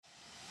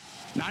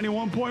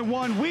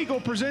91.1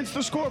 Weagle presents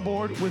The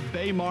Scoreboard with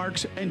Bay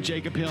Marks and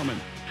Jacob Hillman.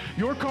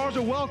 Your calls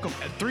are welcome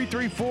at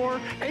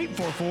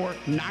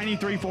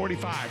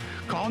 334-844-9345.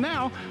 Call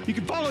now. You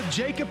can follow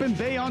Jacob and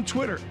Bay on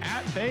Twitter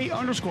at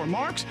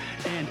Bay_Marks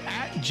and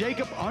at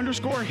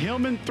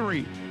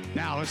Jacob_Hillman3.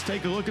 Now let's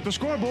take a look at The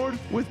Scoreboard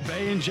with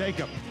Bay and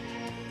Jacob.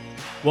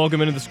 Welcome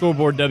into The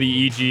Scoreboard,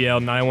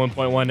 WEGL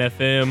 91.1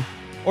 FM.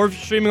 Or if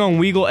you're streaming on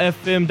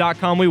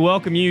WeagleFM.com, we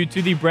welcome you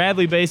to the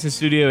Bradley Basin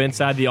studio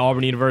inside the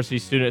Auburn University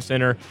Student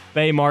Center.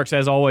 Bay Marks,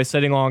 as always,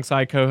 sitting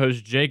alongside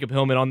co-host Jacob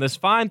Hillman on this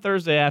fine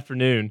Thursday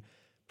afternoon.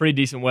 Pretty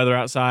decent weather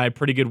outside,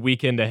 pretty good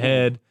weekend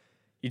ahead.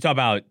 You talk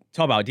about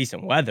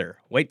decent weather.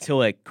 Wait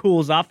till it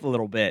cools off a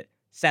little bit.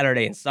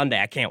 Saturday and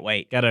Sunday, I can't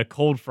wait. Got a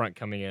cold front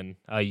coming in,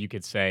 you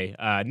could say.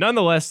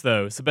 Nonetheless,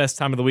 though, it's the best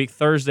time of the week,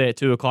 Thursday at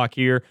 2 o'clock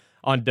here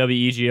on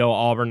WEGL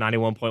Auburn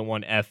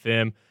 91.1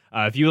 FM.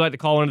 If you would like to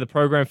call into the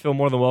program, feel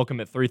more than welcome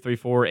at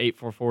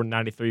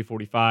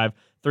 334-844-9345,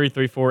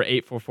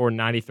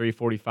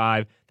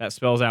 334-844-9345. That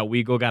spells out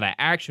Weagle. Got an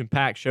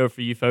action-packed show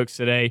for you folks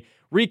today.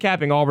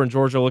 Recapping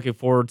Auburn-Georgia, looking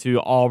forward to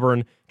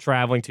Auburn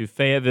traveling to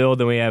Fayetteville.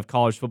 Then we have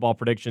college football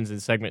predictions in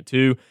segment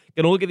 2.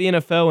 Going to look at the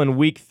NFL in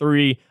week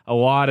 3. A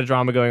lot of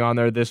drama going on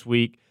there this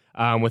week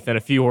within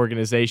a few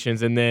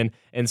organizations. And then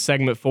in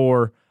segment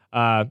 4,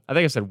 I think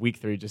I said week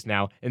 3 just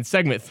now. In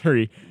segment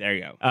 3. There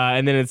you go.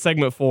 And then in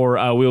segment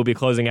 4, we will be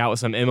closing out with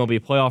some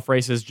MLB playoff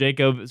races.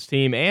 Jacob's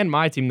team and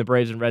my team, the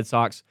Braves and Red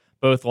Sox,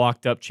 both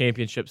locked up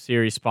championship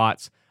series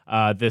spots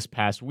this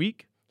past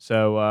week.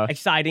 So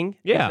Exciting.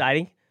 Yeah.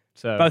 Exciting.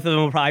 So Both of them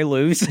will probably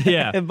lose.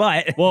 Yeah.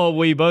 But well,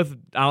 I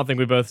don't think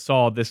we both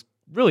saw this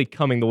really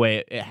coming the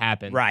way it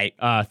happened. Right.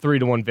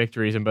 3-1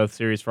 victories in both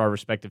series for our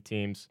respective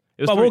teams.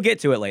 But we'll get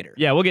to it later.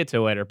 Yeah, we'll get to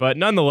it later. But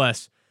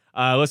nonetheless,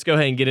 let's go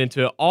ahead and get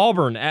into it.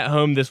 Auburn at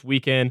home this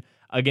weekend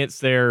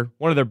against one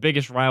of their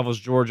biggest rivals,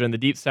 Georgia, in the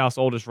Deep South's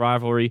oldest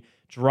rivalry.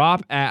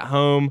 Drop at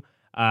home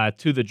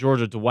to the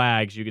Georgia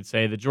Dwags, you could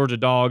say. The Georgia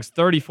Dogs,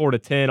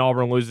 34-10.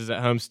 Auburn loses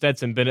at home.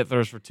 Stetson Bennett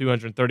throws for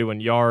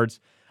 231 yards.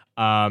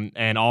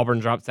 And Auburn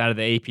drops out of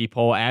the AP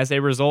poll as a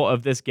result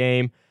of this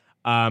game.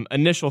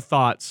 Initial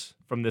thoughts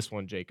from this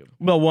one, Jacob?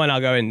 Well, one,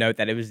 I'll go ahead and note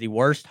that it was the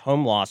worst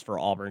home loss for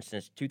Auburn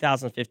since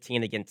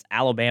 2015 against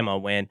Alabama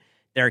when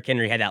Derrick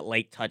Henry had that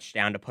late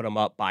touchdown to put them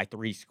up by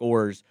 3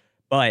 scores.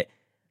 But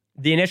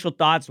the initial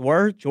thoughts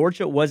were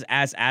Georgia was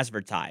as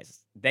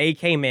advertised. They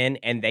came in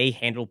and they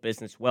handled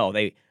business well.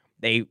 They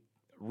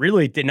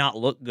really did not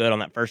look good on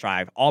that first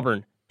drive.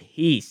 Auburn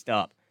pieced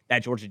up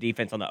that Georgia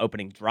defense on the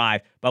opening drive,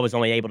 but was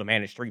only able to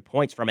manage 3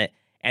 points from it.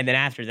 And then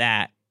after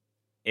that,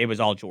 it was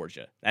all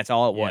Georgia. That's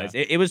all it was.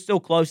 Yeah. It was still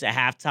close at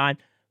halftime,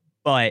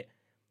 but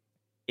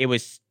it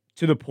was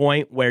to the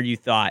point where you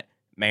thought,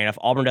 man, if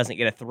Auburn doesn't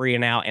get a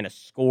 3-and-out and a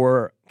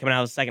score coming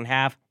out of the second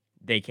half,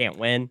 they can't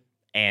win.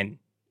 And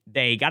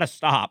they got to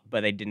stop,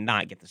 but they did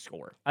not get the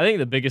score. I think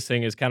the biggest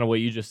thing is kind of what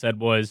you just said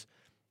was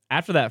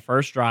after that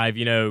first drive,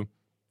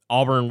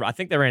 Auburn, I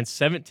think they ran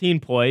 17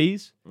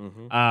 plays.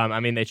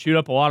 Mm-hmm. They chewed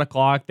up a lot of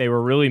clock. They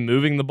were really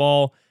moving the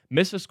ball,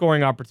 missed a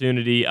scoring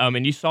opportunity.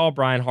 And you saw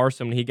Brian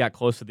Harsin when he got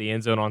close to the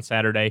end zone on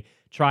Saturday,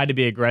 tried to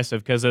be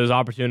aggressive because those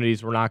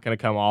opportunities were not going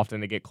to come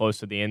often to get close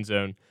to the end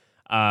zone.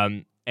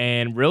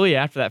 And really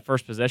after that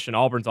first possession,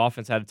 Auburn's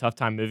offense had a tough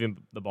time moving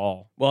the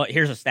ball. Well,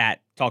 here's a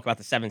stat. Talk about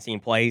the 17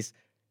 plays.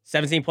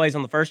 17 plays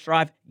on the first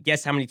drive.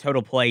 Guess how many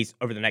total plays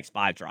over the next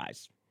 5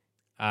 drives?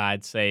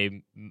 I'd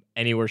say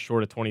anywhere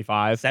short of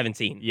 25.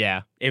 17.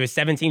 Yeah. It was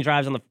 17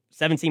 plays on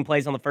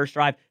the first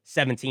drive,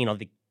 17 on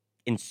the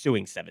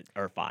ensuing 7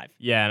 or 5.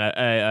 Yeah,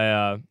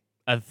 and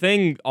a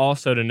thing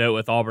also to note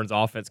with Auburn's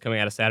offense coming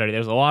out of Saturday,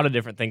 there's a lot of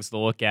different things to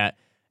look at,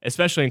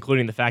 especially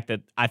including the fact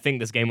that I think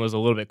this game was a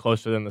little bit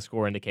closer than the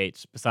score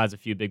indicates, besides a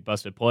few big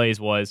busted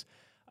plays, was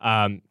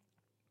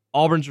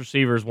Auburn's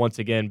receivers, once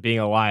again, being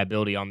a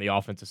liability on the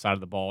offensive side of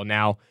the ball.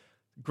 Now,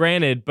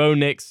 granted, Bo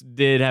Nix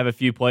did have a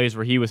few plays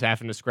where he was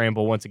having to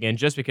scramble once again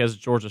just because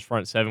Georgia's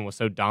front 7 was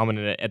so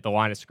dominant at the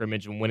line of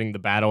scrimmage and winning the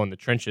battle in the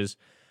trenches.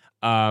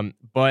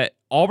 But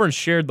Auburn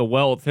shared the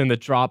wealth in the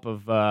drop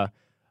of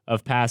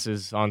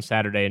passes on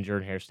Saturday in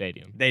Jordan-Hare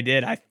Stadium. They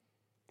did. I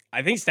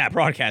think Stat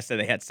Broadcast said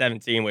they had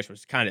 17, which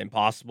was kind of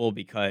impossible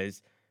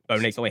because Bo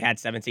Nix only had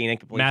 17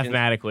 incompletions.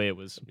 Mathematically, it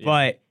was. Yeah.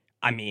 But,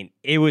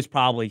 it was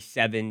probably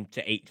 7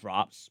 to 8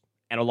 drops,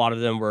 and a lot of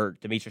them were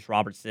Demetrius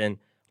Robertson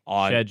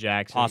on Shed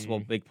Jackson, possible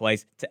big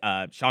plays.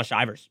 Sean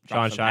Shivers.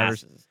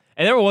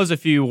 And there was a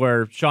few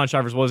where Sean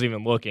Shivers wasn't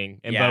even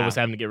looking, and Bo was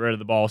having to get rid of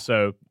the ball,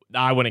 so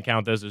I wouldn't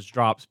count those as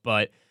drops.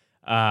 But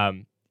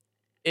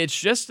it's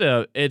just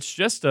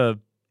a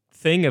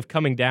thing of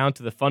coming down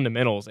to the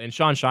fundamentals. And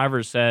Sean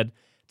Shivers said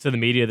to the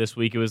media this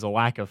week it was a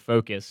lack of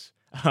focus.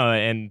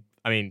 You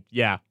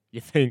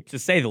think, to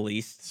say the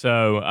least.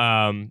 So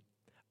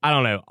I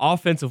don't know.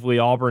 Offensively,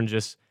 Auburn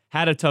just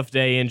had a tough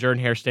day in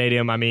Jordan-Hare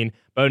Stadium.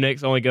 Bo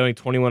Nix only going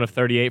 21 of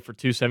 38 for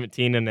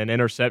 217 and an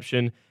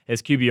interception.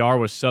 His QBR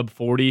was sub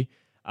 40.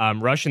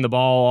 Rushing the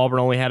ball, Auburn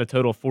only had a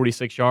total of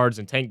 46 yards,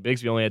 and Tank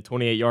Bigsby only had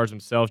 28 yards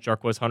himself.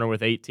 Jarquez Hunter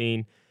with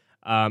 18.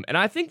 And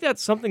I think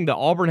that's something that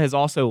Auburn has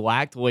also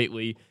lacked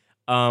lately.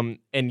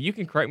 And you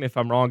can correct me if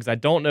I'm wrong, because I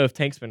don't know if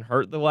Tank's been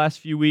hurt the last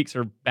few weeks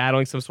or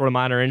battling some sort of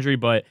minor injury,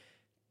 but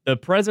the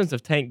presence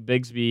of Tank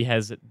Bigsby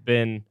has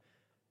been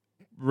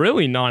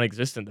really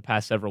non-existent the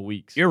past several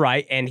weeks. You're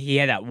right, and he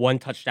had that one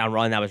touchdown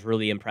run that was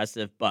really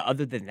impressive. But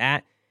other than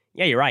that,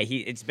 yeah, you're right.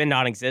 It's been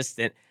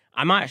non-existent.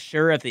 I'm not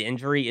sure if the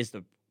injury is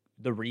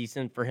the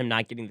reason for him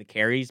not getting the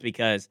carries,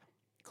 because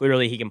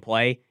clearly he can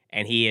play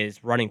and he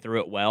is running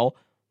through it well.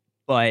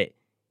 But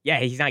yeah,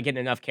 he's not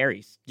getting enough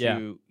carries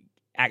to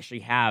actually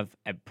have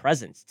a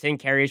presence. 10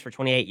 carries for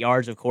 28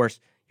 yards. Of course,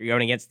 you're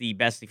going against the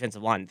best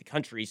defensive line in the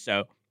country,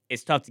 so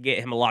it's tough to get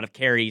him a lot of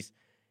carries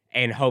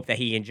and hope that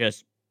he can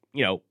just,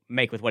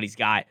 make with what he's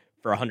got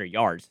for 100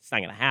 yards. It's not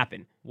going to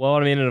happen. Well, I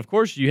mean, and of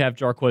course you have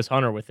Jarquez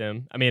Hunter with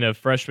him. I mean, a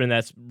freshman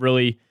that's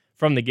really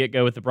from the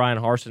get-go with the Brian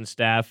Harsin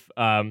staff.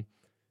 I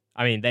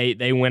mean,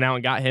 they went out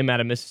and got him out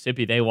of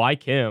Mississippi. They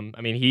like him.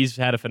 I mean, he's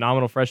had a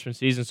phenomenal freshman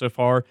season so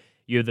far.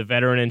 You have the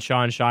veteran in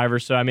Sean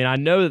Shivers. So, I mean, I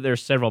know that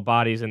there's several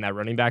bodies in that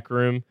running back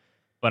room,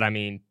 but, I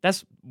mean,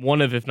 that's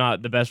one of, if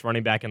not the best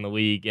running back in the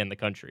league in the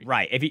country.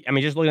 Right.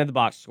 Just looking at the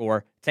box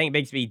score, Tank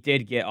Bigsby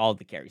did get all of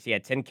the carries. He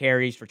had 10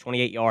 carries for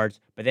 28 yards,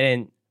 but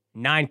then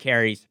 9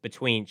 carries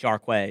between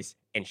Jarquez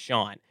and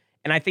Sean.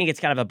 And I think it's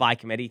kind of a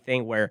by-committee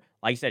thing where,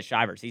 like you said,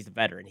 Shivers, he's a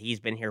veteran. He's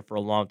been here for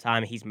a long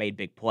time. He's made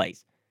big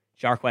plays.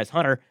 Jarquez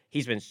Hunter,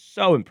 he's been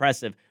so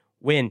impressive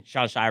when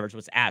Sean Shivers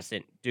was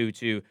absent due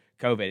to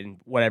COVID and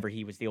whatever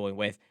he was dealing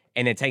with.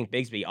 And then Tank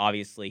Bigsby,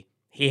 obviously,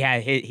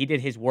 he did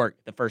his work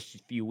the first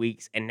few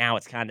weeks, and now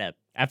it's kind of...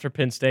 After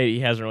Penn State, he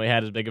hasn't really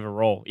had as big of a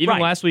role. Even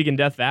last week in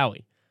Death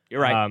Valley.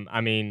 You're right.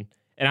 I mean,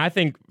 and I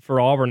think for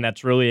Auburn,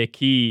 that's really a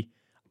key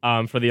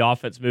for the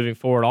offense moving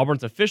forward.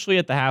 Auburn's officially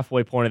at the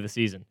halfway point of the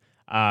season.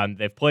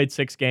 They've played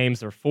 6 games.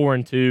 They're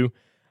 4-2.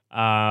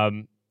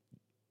 I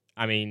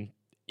mean,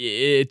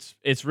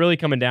 it's really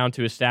coming down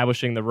to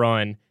establishing the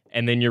run,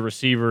 and then your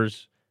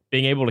receivers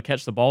being able to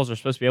catch the balls they're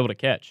supposed to be able to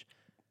catch.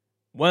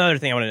 One other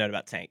thing I want to note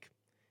about Tank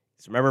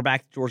is, remember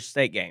back to the Georgia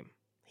State game,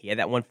 he had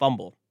that one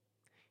fumble.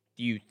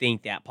 Do you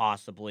think that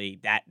possibly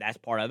that's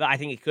part of it? I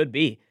think it could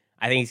be.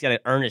 I think he's got to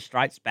earn his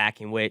stripes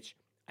back, in which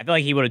I feel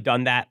like he would have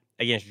done that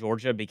against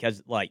Georgia,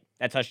 because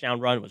that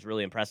touchdown run was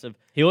really impressive.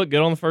 He looked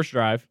good on the first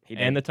drive,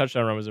 and the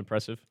touchdown run was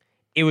impressive.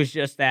 It was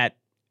just that,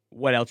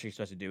 what else are you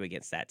supposed to do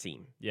against that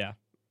team? Yeah.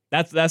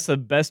 That's the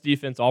best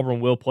defense Auburn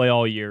will play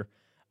all year.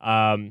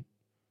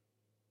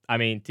 I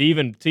mean, to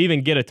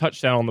even get a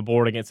touchdown on the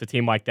board against a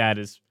team like that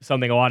is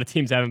something a lot of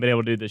teams haven't been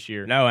able to do this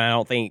year. No, and I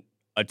don't think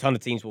a ton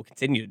of teams will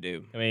continue to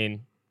do. I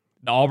mean,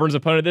 the Auburn's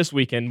opponent this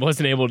weekend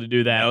wasn't able to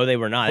do that. No, they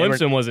were not.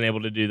 Clemson wasn't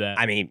able to do that.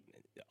 I mean,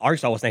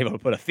 Arkansas wasn't able to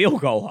put a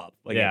field goal up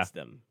against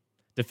them.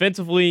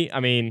 Defensively,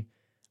 I mean,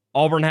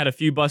 Auburn had a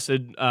few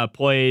busted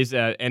plays,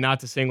 and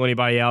not to single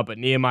anybody out, but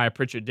Nehemiah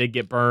Pritchett did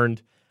get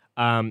burned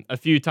a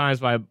few times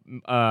by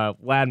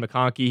Lad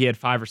McConkey. He had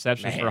 5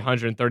 receptions for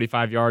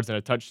 135 yards and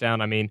a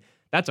touchdown. I mean,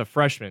 that's a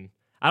freshman.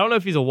 I don't know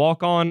if he's a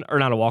walk-on, or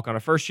not a walk-on, a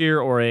first year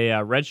or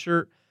a red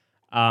shirt.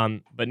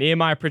 But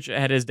Nehemiah Pritchett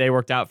had his day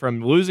worked out for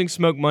him. Losing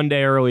Smoke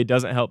Monday early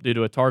doesn't help due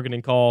to a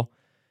targeting call.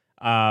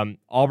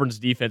 Auburn's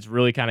defense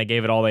really kind of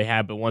gave it all they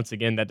had, but once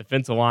again, that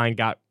defensive line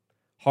got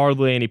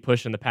hardly any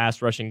push in the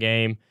pass rushing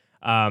game.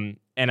 And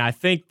I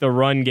think the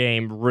run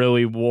game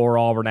really wore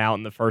Auburn out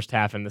in the first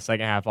half. In the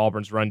second half,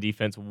 Auburn's run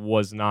defense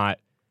was not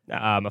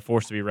a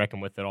force to be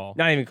reckoned with at all.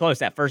 Not even close.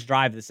 That first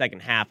drive of the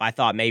second half, I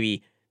thought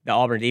maybe the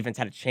Auburn defense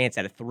had a chance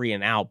at a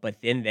 3-and-out,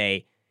 but then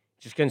they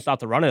just couldn't stop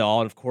the run at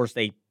all. And, of course,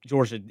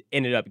 Georgia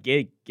ended up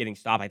getting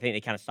stopped. I think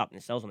they kind of stopped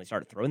themselves when they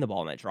started throwing the ball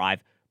on that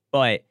drive.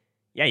 But,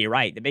 yeah, you're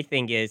right. The big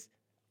thing is,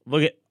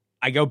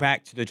 I go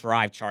back to the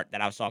drive chart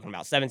that I was talking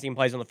about. 17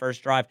 plays on the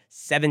first drive,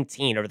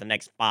 17 over the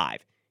next 5.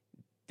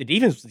 The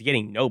defense was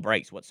getting no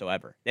breaks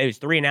whatsoever. It was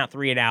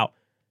 3-and-out,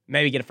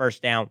 maybe get a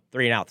first down,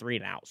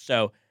 3-and-out.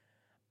 So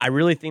I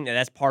really think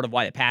that's part of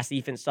why the pass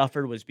defense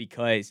suffered, was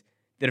because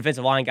the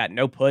defensive line got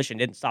no push and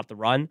didn't stop the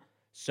run.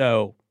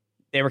 So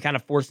they were kind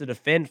of forced to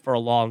defend for a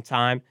long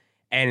time.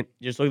 And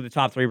just look at the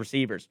top 3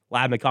 receivers.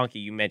 Lad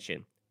McConkey, you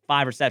mentioned,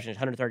 5 receptions,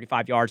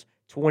 135 yards,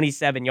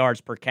 27 yards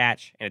per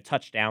catch, and a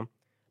touchdown.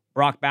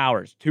 Brock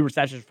Bowers, 2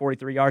 receptions,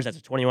 43 yards. That's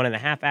a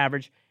 21.5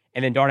 average.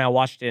 And then Darnell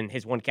Washington,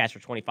 his 1 catch for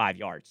 25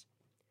 yards.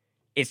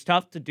 It's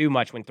tough to do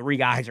much when 3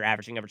 guys are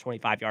averaging over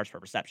 25 yards per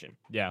reception.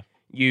 Yeah.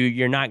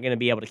 You're not going to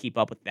be able to keep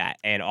up with that,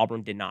 and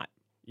Auburn did not.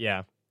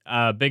 Yeah.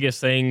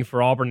 Biggest thing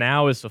for Auburn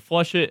now is to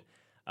flush it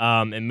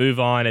and move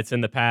on. It's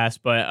in the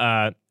past,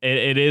 but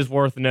it is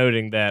worth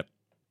noting that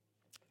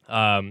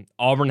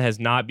Auburn has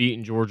not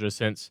beaten Georgia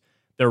since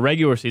their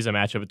regular season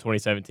matchup in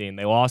 2017.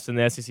 They lost in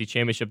the SEC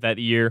championship that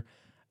year.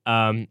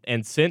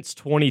 And since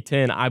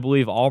 2010, I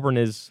believe Auburn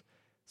is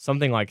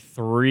something like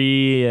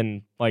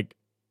 3-9.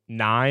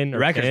 The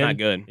record's 10. not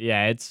good.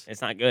 Yeah,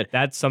 it's not good.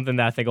 That's something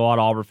that I think a lot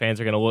of Auburn fans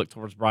are going to look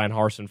towards Brian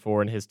Harsin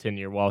for in his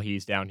tenure while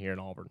he's down here in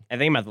Auburn. I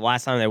think about the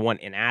last time they won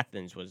in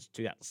Athens was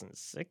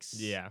 2006.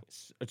 Yeah,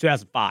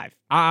 2005.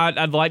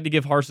 I'd like to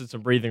give Harsin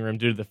some breathing room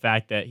due to the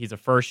fact that he's a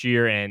first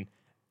year, and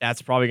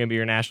that's probably going to be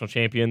your national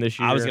champion this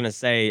year. I was going to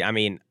say, I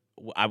mean,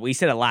 we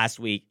said it last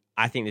week.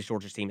 I think this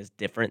Georgia team is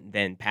different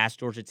than past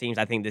Georgia teams.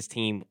 I think this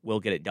team will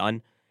get it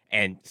done.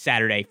 And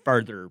Saturday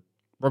further,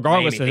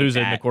 regardless of who's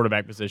in the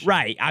quarterback position.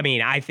 Right. I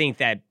mean, I think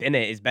that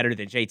Bennett is better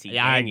than JT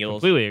Daniels. I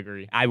completely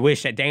agree. I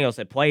wish that Daniels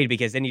had played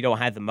because then you don't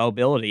have the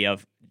mobility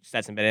of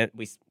Stetson Bennett.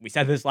 We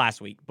said this last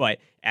week, but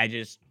I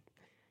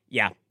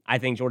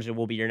think Georgia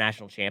will be your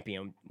national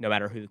champion no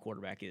matter who the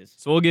quarterback is.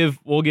 So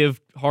we'll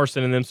give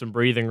Harsin and them some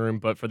breathing room,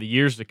 but for the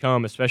years to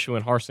come, especially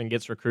when Harsin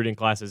gets recruiting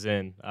classes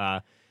in,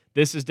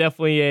 this is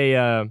definitely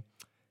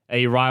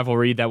a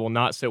rivalry that will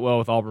not sit well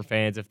with Auburn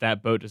fans if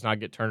that boat does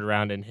not get turned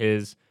around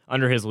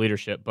under his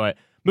leadership. But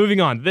moving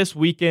on, this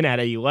weekend at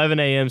 11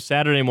 a.m.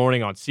 Saturday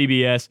morning on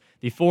CBS,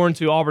 the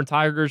 4-2 Auburn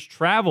Tigers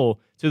travel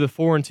to the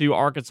 4-2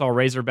 Arkansas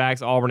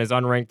Razorbacks. Auburn is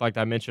unranked, like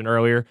I mentioned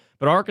earlier,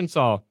 but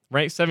Arkansas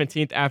ranked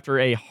 17th after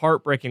a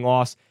heartbreaking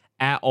loss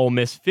at Ole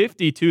Miss,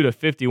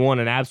 52-51,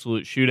 an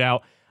absolute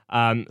shootout.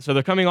 So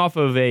they're coming off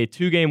of a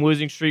 2-game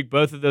losing streak,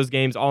 both of those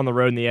games on the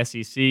road in the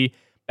SEC.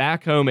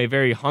 Back home, a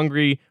very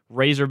hungry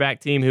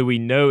Razorback team who we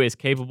know is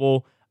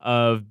capable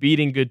of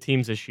beating good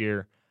teams this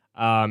year.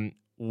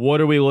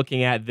 What are we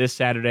looking at this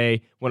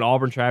Saturday when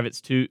Auburn travels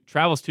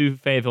to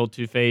Fayetteville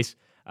to face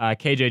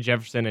KJ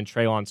Jefferson and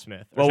Traylon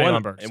Smith?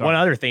 One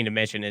other thing to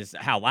mention is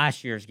how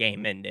last year's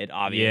game ended,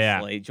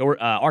 obviously. Yeah.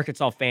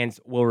 Arkansas fans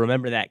will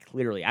remember that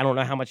clearly. I don't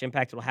know how much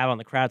impact it'll have on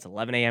the crowd. It's an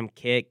 11 a.m.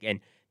 kick, and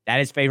that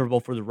is favorable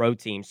for the road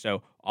team.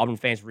 So Auburn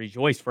fans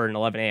rejoice for an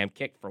 11 a.m.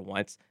 kick for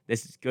once.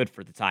 This is good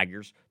for the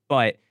Tigers.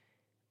 But,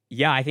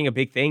 yeah, I think a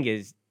big thing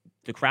is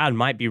the crowd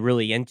might be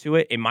really into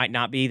it. It might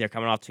not be. They're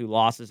coming off 2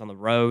 losses on the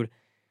road.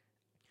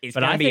 It's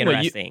going to be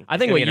interesting. I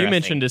think what you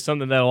mentioned is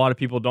something that a lot of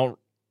people don't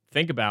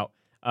think about,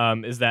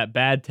 is that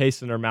bad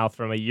taste in their mouth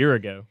from a year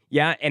ago.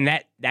 Yeah, and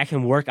that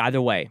can work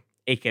either way.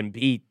 It can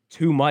be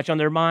too much on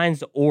their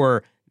minds,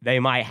 or they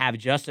might have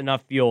just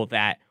enough fuel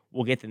that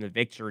will get them the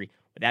victory.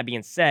 With that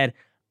being said,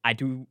 I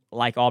do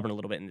like Auburn a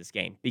little bit in this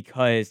game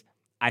because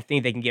I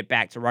think they can get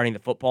back to running the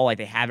football like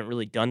they haven't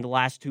really done the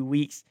last 2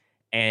 weeks.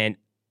 And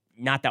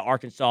not that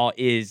Arkansas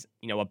is,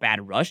 a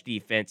bad rush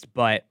defense,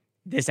 but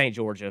this ain't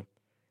Georgia.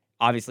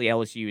 Obviously,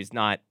 LSU is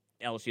not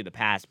LSU of the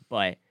past,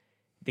 but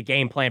the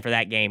game plan for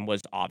that game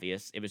was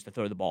obvious. It was to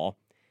throw the ball.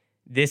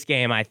 This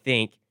game, I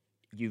think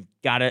you've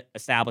got to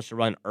establish a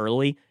run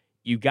early.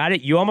 You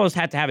almost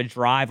have to have a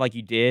drive like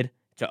you did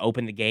to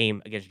open the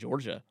game against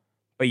Georgia,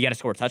 but you got to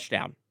score a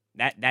touchdown.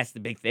 That's the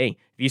big thing.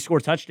 If you score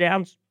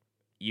touchdowns,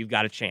 you've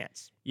got a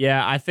chance.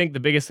 Yeah, I think the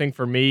biggest thing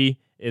for me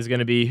is going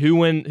to be who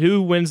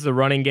wins the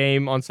running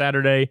game on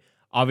Saturday.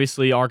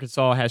 Obviously,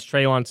 Arkansas has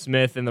Traylon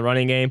Smith in the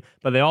running game,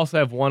 but they also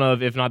have one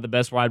of, if not the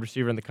best wide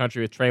receiver in the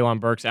country with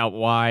Treylon Burks out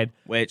wide.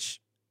 Which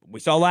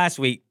we saw last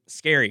week.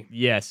 Scary.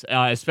 Yes,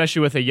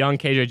 especially with a young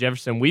KJ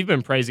Jefferson. We've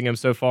been praising him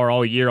so far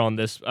all year on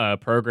this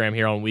program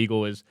here on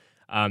Weagle.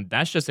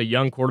 That's just a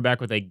young quarterback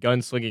with a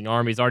gunslinging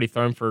arm. He's already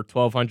thrown for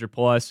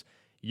 1,200-plus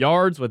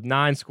yards with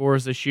 9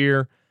 scores this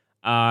year.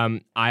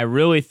 I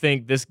really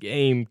think this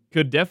game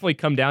could definitely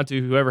come down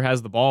to whoever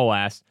has the ball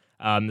last.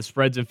 The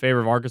spread's in favor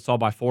of Arkansas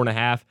by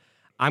 4.5.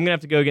 I'm going to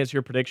have to go against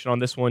your prediction on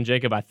this one,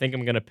 Jacob. I think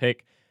I'm going to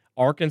pick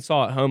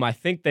Arkansas at home. I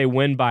think they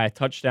win by a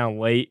touchdown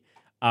late.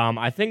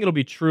 I think it'll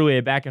be truly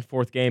a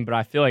back-and-forth game, but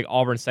I feel like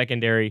Auburn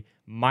secondary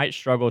might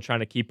struggle trying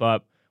to keep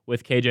up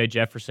with KJ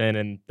Jefferson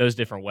and those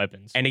different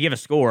weapons. And to give a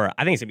score,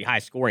 I think it's going to be high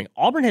scoring.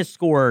 Auburn has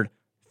scored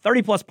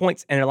 30-plus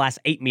points in their last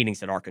 8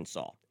 meetings at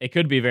Arkansas. It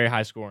could be very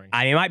high scoring.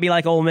 I mean, it might be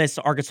like Ole Miss,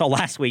 Arkansas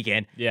last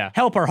weekend. Yeah.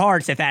 Help our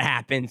hearts if that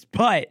happens,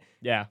 but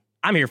yeah,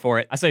 I'm here for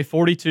it. I say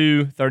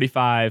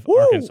 42-35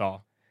 Arkansas.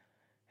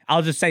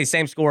 I'll just say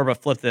same score,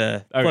 but flip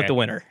the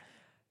winner.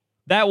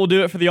 That will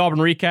do it for the Auburn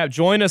recap.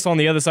 Join us on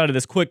the other side of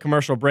this quick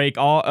commercial break.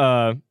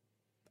 Auburn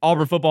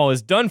football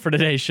is done for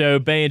today's show.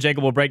 Bay and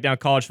Jacob will break down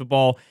college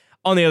football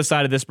on the other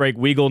side of this break.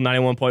 Weagle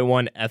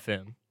 91.1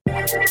 FM.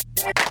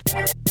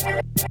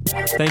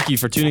 Thank you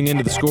for tuning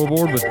into the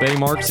Scoreboard with Bay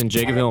Marks and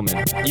Jacob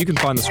Hillman. You can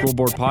find the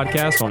Scoreboard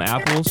podcast on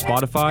Apple,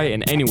 Spotify,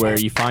 and anywhere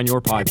you find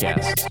your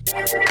podcasts.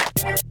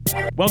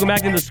 Welcome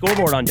back to the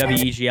Scoreboard on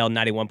WEGL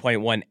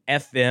 91.1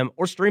 FM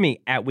or streaming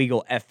at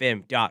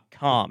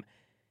WeagleFM.com.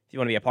 If you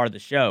want to be a part of the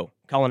show,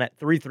 call in at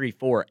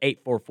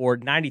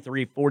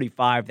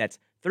 334-844-9345. That's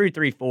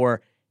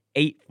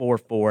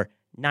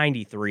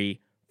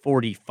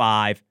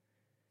 334-844-9345.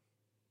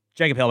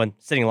 Jacob Hillman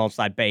sitting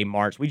alongside Bay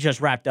Marks. We just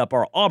wrapped up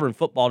our Auburn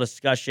football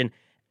discussion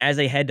as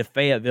they head to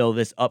Fayetteville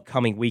this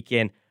upcoming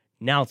weekend.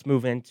 Now let's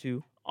move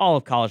into all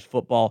of college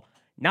football.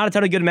 Not a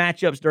ton of good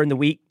matchups during the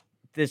week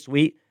this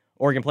week.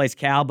 Oregon plays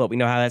Cal, but we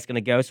know how that's going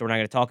to go, so we're not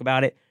going to talk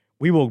about it.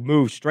 We will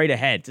move straight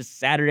ahead to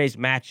Saturday's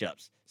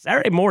matchups.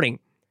 Saturday morning,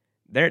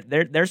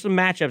 there's some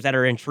matchups that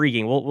are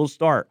intriguing. We'll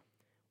start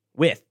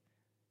with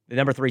the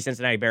number 3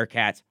 Cincinnati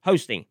Bearcats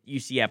hosting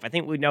UCF. I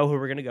think we know who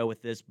we're going to go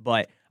with this,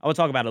 but I will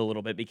talk about it a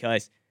little bit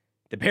because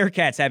the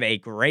Bearcats have a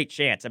great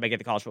chance to make it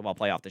the college football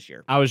playoff this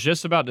year. I was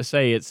just about to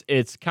say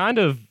it's kind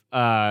of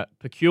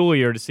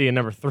peculiar to see a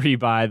number 3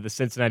 by the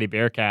Cincinnati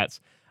Bearcats.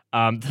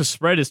 The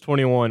spread is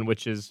 21,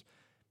 which is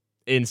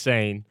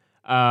insane.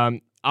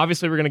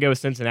 Obviously, we're going to go with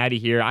Cincinnati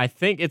here. I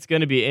think it's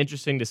going to be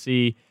interesting to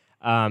see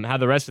how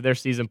the rest of their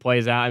season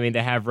plays out. I mean,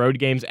 they have road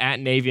games at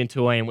Navy and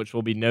Tulane, which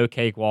will be no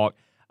cakewalk.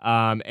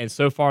 And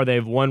so far, they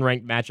have one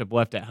ranked matchup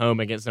left at home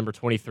against number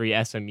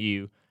 23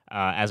 SMU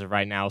as of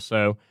right now.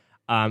 So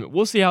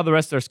we'll see how the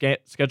rest of their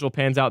schedule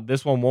pans out.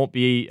 This one won't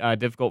be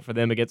difficult for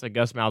them against a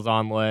Gus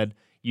Malzahn-led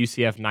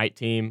UCF night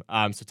team.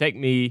 So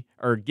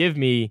give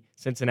me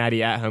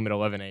Cincinnati at home at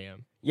 11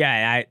 a.m.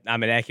 Yeah, I'm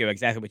going to echo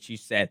exactly what you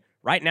said.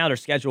 Right now, their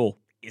schedule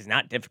is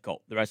not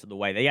difficult the rest of the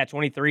way. They got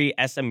 23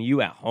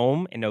 SMU at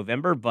home in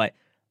November, but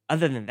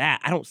other than that,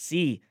 I don't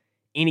see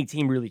any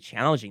team really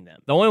challenging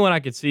them. The only one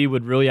I could see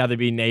would really either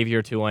be Navy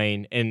or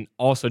Tulane, and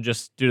also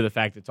just due to the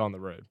fact it's on the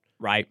road.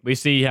 Right. We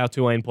see how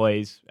Tulane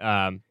plays.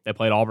 They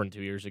played Auburn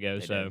 2 years ago,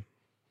 They so did.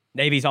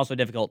 Navy's also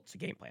difficult to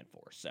game plan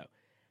for. So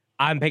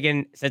I'm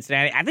picking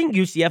Cincinnati. I think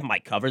UCF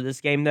might cover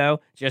this game,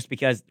 though, just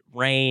because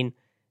rain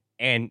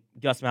and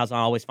Gus Malzahn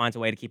always finds a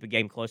way to keep a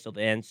game close till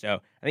the end.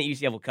 So I think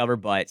UCF will cover,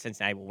 but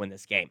Cincinnati will win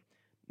this game.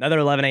 Another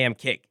 11 a.m.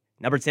 kick.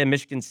 Number 10,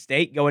 Michigan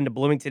State going to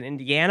Bloomington,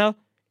 Indiana.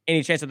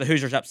 Any chance of the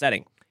Hoosiers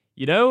upsetting?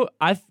 You know,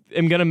 I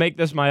am going to make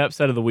this my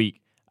upset of the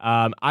week.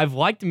 I've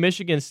liked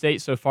Michigan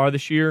State so far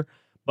this year,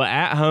 but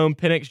at home,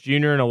 Penix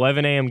Jr. an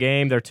 11 a.m.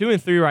 game. They're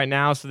 2-3 right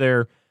now, so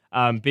they're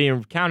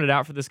being counted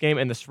out for this game,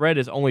 and the spread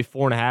is only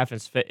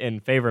 4.5 in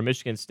favor of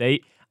Michigan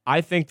State. I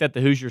think that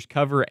the Hoosiers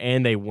cover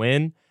and they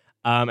win,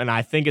 and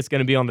I think it's going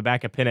to be on the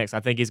back of Penix. I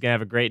think he's going to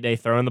have a great day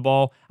throwing the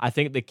ball. I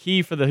think the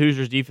key for the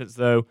Hoosiers defense,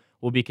 though,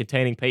 will be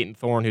containing Peyton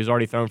Thorne, who's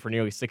already thrown for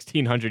nearly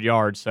 1,600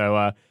 yards, so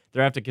they're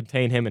going to have to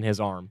contain him and his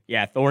arm.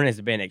 Yeah, Thorne has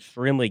been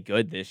extremely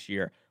good this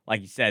year.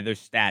 Like you said, those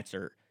stats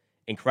are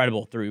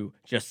incredible through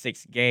just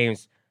 6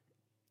 games.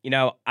 You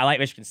know, I like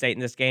Michigan State in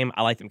this game.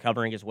 I like them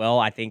covering as well.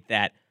 I think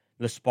that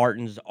the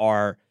Spartans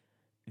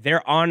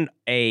they're on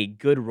a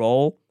good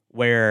roll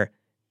where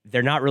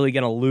they're not really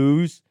going to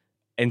lose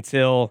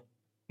until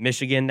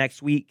Michigan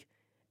next week.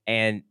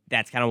 And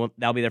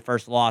that'll be their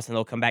first loss, and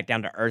they'll come back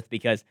down to earth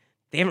because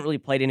they haven't really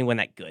played anyone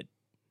that good.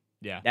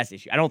 Yeah. That's the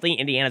issue. I don't think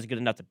Indiana's good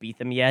enough to beat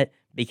them yet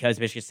because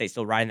Michigan State's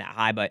still riding that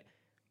high, but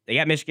they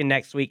got Michigan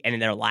next week, and in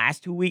their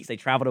last 2 weeks, they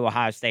travel to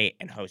Ohio State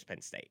and host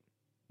Penn State.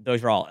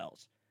 Those are all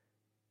L's.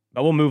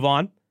 But we'll move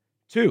on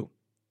to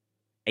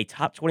a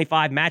top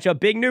 25 matchup,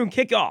 big noon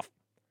kickoff.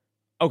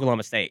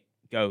 Oklahoma State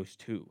goes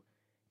to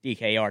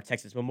DKR,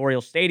 Texas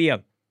Memorial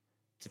Stadium,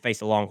 to face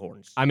the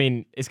Longhorns. I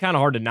mean, it's kind of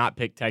hard to not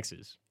pick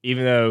Texas,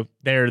 even though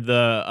they're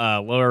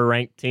the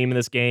lower-ranked team in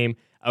this game.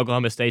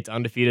 Oklahoma State's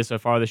undefeated so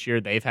far this year.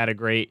 They've had a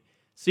great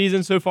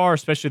season so far,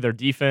 especially their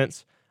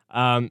defense.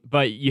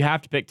 But you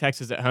have to pick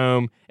Texas at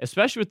home,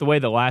 especially with the way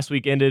the last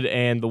week ended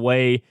and the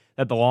way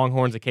that the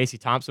Longhorns and Casey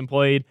Thompson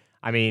played.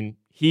 I mean,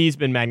 he's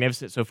been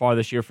magnificent so far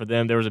this year for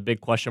them. There was a big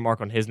question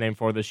mark on his name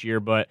for this year,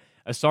 but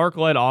a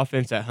Sark-led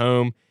offense at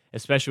home,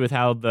 especially with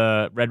how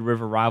the Red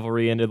River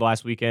rivalry ended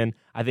last weekend,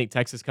 I think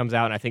Texas comes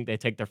out and I think they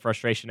take their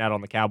frustration out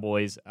on the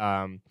Cowboys,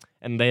 and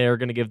they are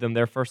going to give them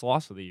their first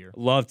loss of the year.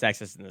 Love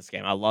Texas in this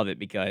game. I love it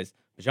because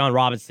Bijan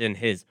Robinson,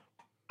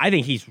 I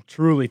think he's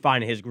truly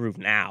finding his groove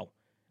now.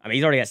 I mean,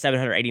 he's already got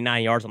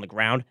 789 yards on the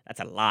ground. That's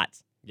a lot.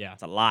 Yeah.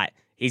 That's a lot.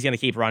 He's going to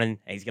keep running,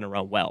 and he's going to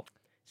run well.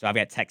 So I've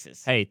got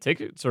Texas. Hey,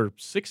 tickets are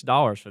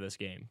 $6 for this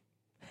game.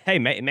 Hey,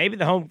 maybe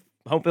the home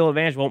field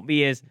advantage won't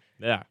be as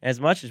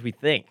much as we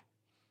think.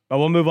 But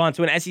we'll move on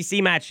to an SEC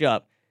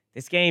matchup.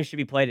 This game should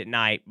be played at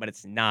night, but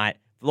it's not.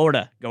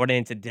 Florida going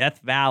into Death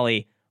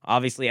Valley.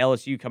 Obviously,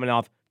 LSU coming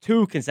off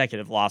 2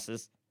 consecutive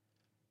losses.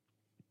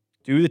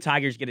 Do the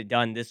Tigers get it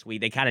done this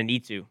week? They kind of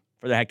need to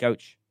for their head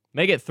coach.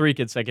 Make it 3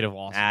 consecutive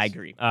losses. I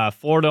agree.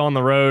 Florida on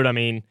the road, I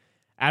mean,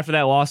 after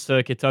that loss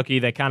to Kentucky,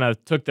 they kind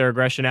of took their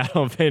aggression out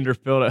on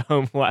Vanderbilt at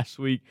home last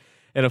week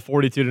in a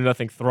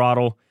 42-0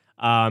 throttle.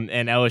 And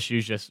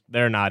LSU's just,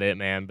 they're not it,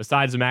 man.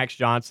 Besides Max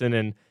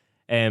Johnson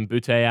and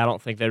Butte, I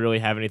don't think they really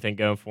have anything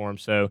going for them.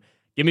 So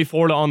give me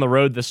Florida on the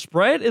road. The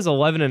spread is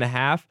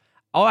 11.5.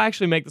 I'll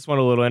actually make this one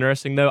a little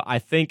interesting, though. I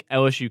think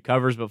LSU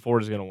covers, but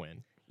Florida's going to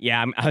win.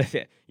 Yeah,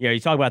 you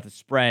talk about the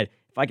spread.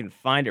 If I can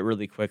find it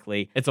really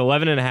quickly. It's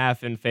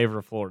 11.5 in favor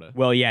of Florida.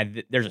 Well, yeah,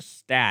 there's a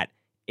stat.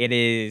 It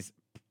is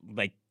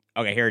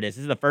okay, here it is.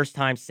 This is the first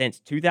time since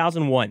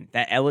 2001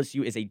 that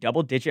LSU is a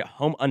double-digit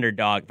home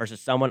underdog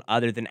versus someone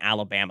other than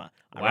Alabama.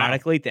 Wow.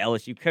 Ironically, the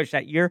LSU coach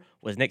that year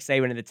was Nick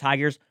Saban and the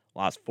Tigers,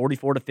 lost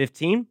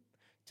 44-15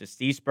 to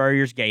Steve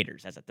Spurrier's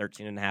Gators as a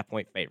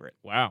 13.5-point favorite.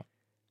 Wow.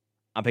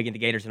 I'm picking the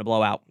Gators in a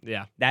blowout.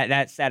 Yeah.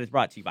 That stat is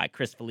brought to you by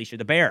Chris Felicia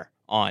the Bear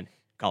on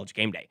College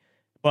Game Day.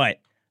 But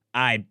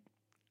I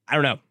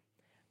don't know.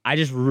 I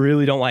just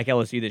really don't like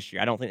LSU this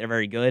year. I don't think they're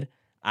very good.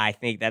 I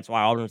think that's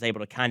why Auburn was able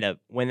to kind of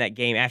win that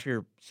game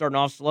after starting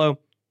off slow,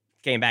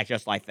 came back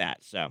just like that.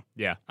 So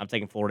yeah, I'm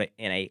taking Florida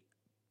in a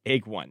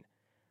big one.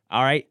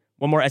 All right,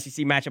 one more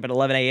SEC matchup at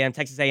 11 a.m.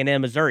 Texas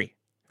A&M, Missouri.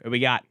 Who we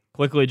got?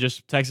 Quickly,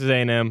 just Texas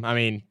A&M. I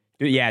mean,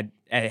 yeah.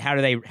 How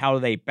do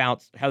they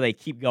bounce? How do they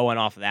keep going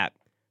off of that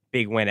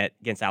big win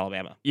against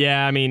Alabama?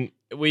 Yeah, I mean,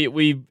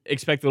 we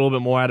expect a little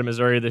bit more out of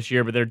Missouri this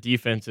year, but their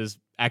defense is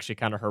actually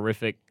kind of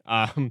horrific.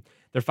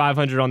 They're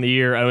 500 on the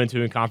year,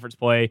 0-2 in conference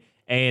play.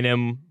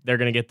 A&M, they're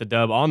going to get the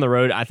dub on the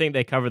road. I think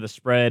they cover the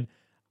spread.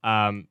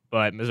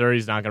 But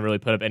Missouri's not going to really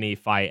put up any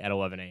fight at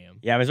 11 a.m.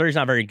 Yeah, Missouri's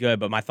not very good,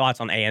 but my thoughts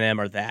on A&M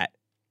are that,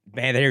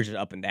 man, they're just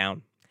up and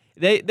down.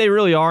 They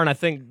really are, and I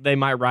think they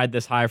might ride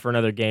this high for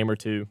another game or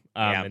two,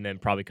 and then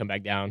probably come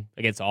back down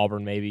against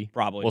Auburn maybe.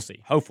 Probably. We'll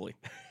see. Hopefully.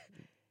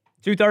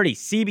 2:30,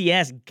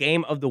 CBS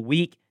Game of the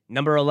Week.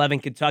 Number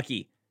 11,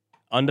 Kentucky,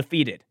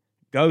 undefeated.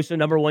 Goes to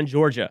number 1,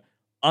 Georgia,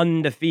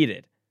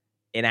 undefeated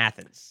in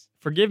Athens.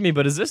 Forgive me,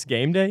 but is this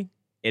game day?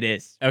 It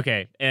is.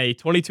 Okay, a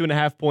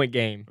 22.5-point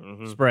game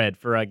spread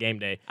for game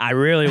day. I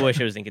really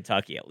wish it was in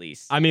Kentucky at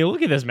least. I mean,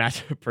 look at this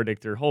matchup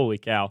predictor. Holy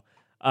cow.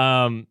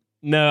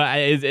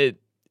 No,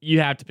 you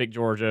have to pick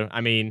Georgia. I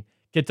mean,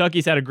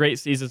 Kentucky's had a great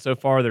season so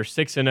far. They're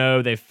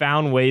 6-0. They've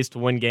found ways to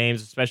win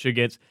games, especially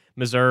against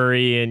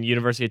Missouri and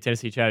University of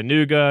Tennessee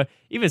Chattanooga,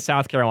 even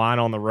South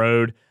Carolina on the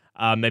road.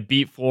 They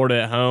beat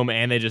Florida at home,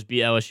 and they just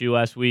beat LSU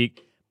last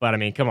week. But, I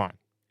mean, come on.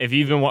 If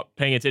you've been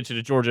paying attention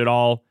to Georgia at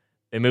all,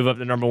 they move up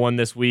to number 1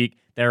 this week.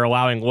 They're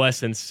allowing less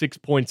than 6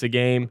 points a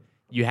game.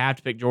 You have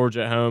to pick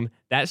Georgia at home.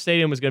 That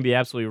stadium is going to be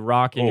absolutely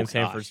rocking in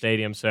Sanford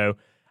Stadium. So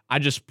I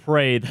just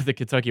pray that the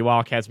Kentucky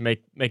Wildcats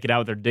make it out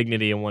with their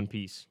dignity in one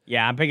piece.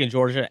 Yeah, I'm picking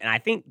Georgia, and I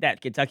think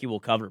that Kentucky will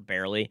cover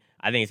barely.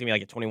 I think it's going to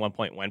be like a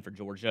 21-point win for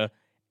Georgia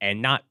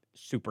and not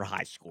super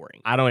high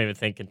scoring. I don't even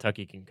think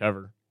Kentucky can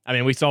cover. I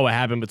mean, we saw what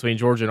happened between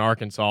Georgia and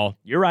Arkansas.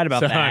 You're right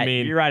about that. I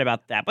mean, you're right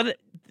about that. But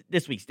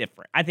this week's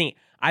different. I think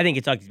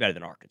Kentucky's better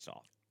than Arkansas.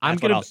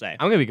 That's what I'll say.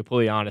 I'm going to be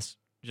completely honest.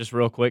 Just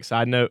real quick,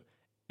 side note.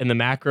 In the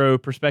macro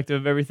perspective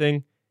of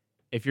everything,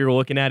 if you're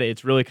looking at it,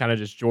 it's really kind of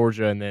just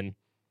Georgia and then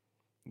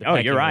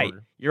you're right.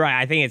 Order. You're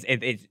right. I think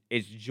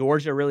it's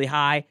Georgia really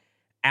high.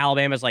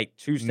 Alabama's like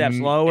 2 steps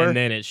lower. And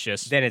then it's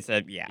just... Then it's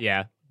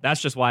Yeah.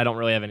 That's just why I don't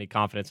really have any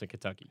confidence in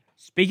Kentucky.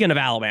 Speaking of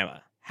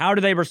Alabama, how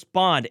do they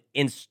respond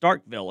in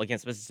Starkville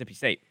against Mississippi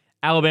State?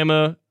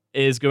 Alabama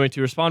is going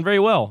to respond very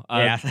well.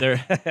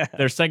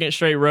 Their second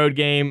straight road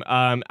game.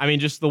 I mean,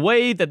 just the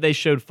way that they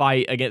showed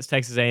fight against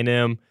Texas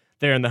A&M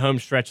there in the home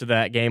stretch of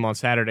that game on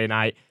Saturday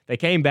night. They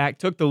came back,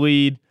 took the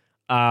lead.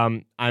 I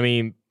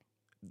mean,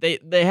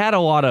 they had a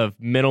lot of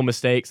mental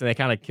mistakes, and they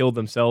kind of killed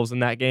themselves in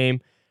that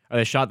game, or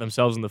they shot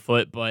themselves in the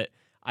foot. But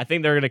I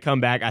think they're going to come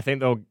back. I think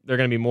they're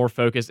going to be more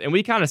focused. And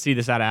we kind of see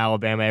this out of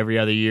Alabama every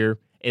other year,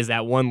 is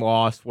that one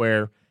loss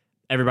where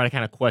everybody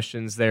kind of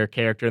questions their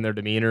character and their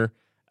demeanor.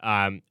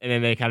 And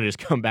then they kind of just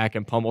come back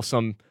and pummel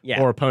some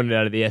poor opponent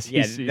out of the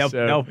SEC.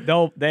 Yeah,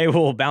 they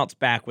will bounce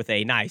back with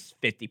a nice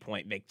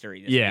 50-point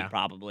victory this week,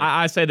 probably.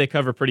 I say they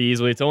cover pretty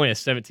easily. It's only a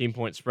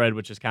 17-point spread,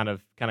 which is kind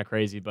of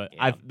crazy, but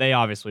they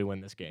obviously win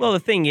this game. Well, the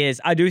thing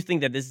is, I do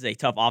think that this is a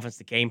tough offense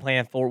to game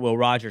plan for. Will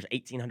Rogers,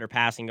 1,800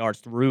 passing yards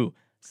through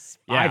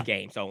 5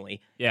 games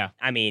only. Yeah.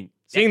 I mean,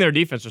 seeing their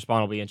defense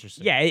respond will be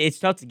interesting. Yeah, it's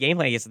tough to game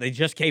plan against. They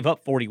just gave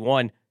up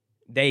 41.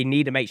 They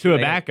need to make sure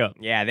to a backup.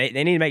 Yeah, they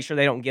need to make sure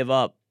they don't give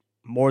up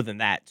more than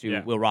that to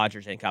Will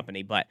Rogers and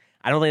company, but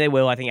I don't think they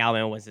will. I think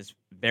Alabama wins this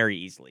very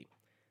easily.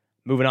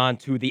 Moving on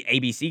to the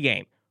ABC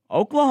game.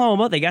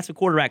 Oklahoma, they got some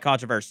quarterback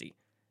controversy.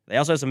 They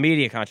also have some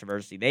media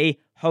controversy. They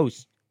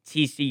host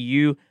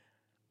TCU.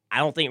 I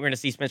don't think we're going to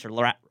see Spencer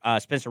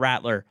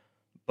Rattler,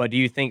 but do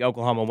you think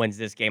Oklahoma wins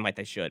this game like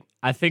they should?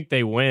 I think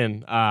they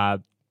win.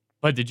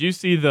 But did you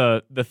see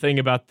the thing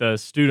about the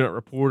student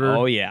reporter?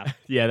 Oh, yeah.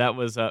 Yeah, that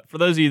was, for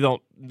those of you who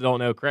don't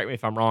know, correct me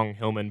if I'm wrong,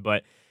 Hillman,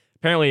 but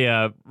apparently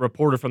a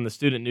reporter from the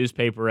student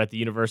newspaper at the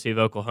University of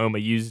Oklahoma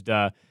used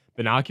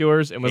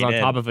binoculars and was on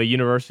top of a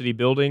university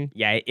building.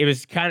 Yeah, it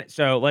was kind of,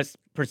 so let's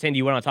pretend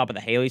you went on top of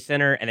the Haley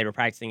Center and they were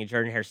practicing in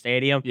Jordan-Hare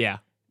Stadium. Yeah.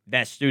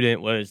 That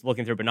student was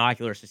looking through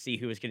binoculars to see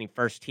who was getting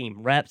first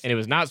team reps. And it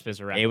was not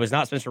Spencer Rattler. It was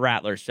not Spencer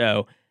Rattler.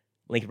 So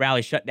Lincoln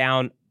Riley shut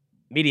down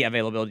media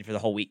availability for the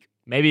whole week.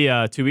 Maybe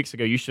 2 weeks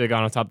ago, you should have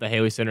gone on top of the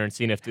Haley Center and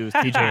seen if it was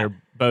TJ or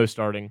Bo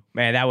starting.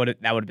 Man, that would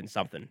have been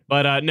something.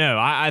 But no,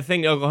 I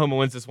think Oklahoma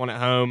wins this one at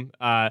home.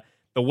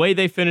 The way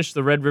they finished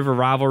the Red River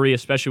rivalry,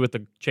 especially with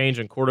the change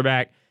in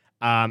quarterback,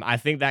 I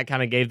think that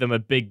kind of gave them a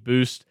big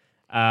boost.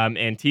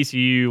 And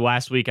TCU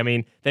last week, I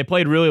mean, they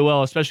played really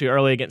well, especially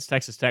early against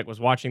Texas Tech. Was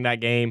watching that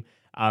game.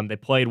 They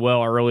played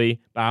well early,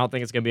 but I don't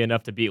think it's going to be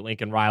enough to beat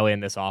Lincoln Riley in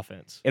this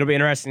offense. It'll be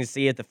interesting to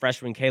see if the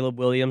freshman Caleb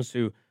Williams,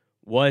 who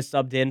was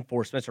subbed in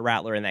for Spencer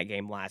Rattler in that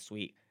game last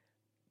week,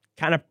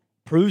 kind of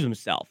proves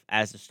himself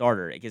as the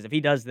starter. Because if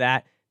he does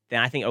that,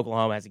 then I think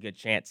Oklahoma has a good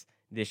chance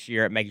this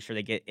year at making sure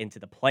they get into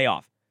the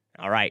playoff.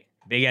 All right,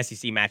 big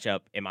SEC matchup,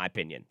 in my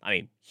opinion. I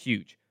mean,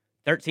 huge.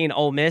 13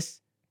 Ole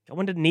Miss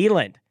going to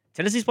Neyland.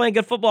 Tennessee's playing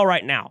good football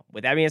right now.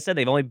 With that being said,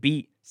 they've only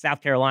beat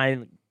South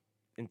Carolina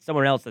and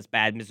someone else that's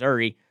bad,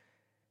 Missouri.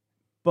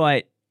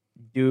 But,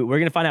 dude, we're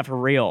going to find out for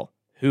real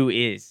who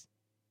is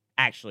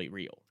actually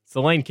real. It's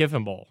the Lane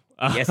Kiffin Bowl.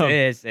 Yes, it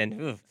is.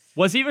 And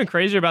what's even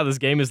crazier about this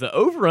game is the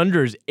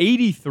over-under is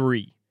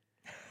 83.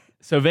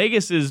 So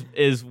Vegas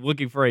is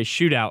looking for a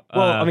shootout.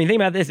 Well, I mean, think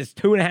about this. It's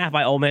 2.5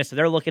 by Ole Miss, so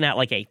they're looking at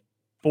like a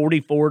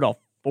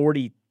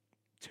 44-42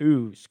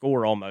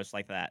 score almost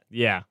like that.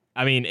 Yeah.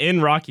 I mean,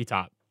 in Rocky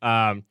Top.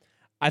 I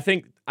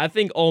think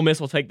Ole Miss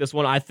will take this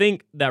one. I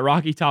think that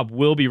Rocky Top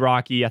will be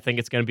rocky. I think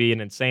it's going to be an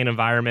insane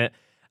environment.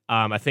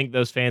 I think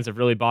those fans have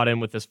really bought in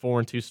with this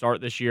 4-2 start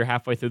this year,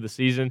 halfway through the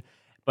season.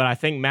 But I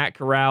think Matt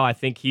Corral, I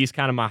think he's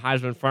kind of my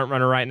Heisman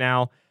frontrunner right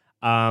now,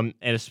 and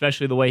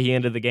especially the way he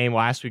ended the game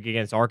last week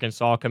against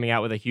Arkansas, coming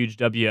out with a huge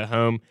W at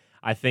home.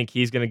 I think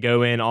he's going to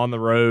go in on the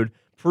road,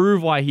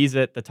 prove why he's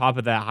at the top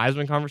of that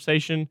Heisman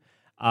conversation.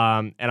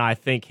 And I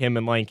think him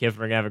and Lane Kiffin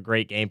are going to have a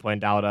great game plan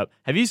dialed up.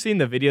 Have you seen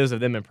the videos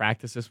of them in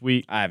practice this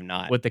week? I have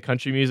not. With the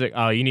country music?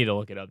 Oh, you need to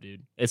look it up,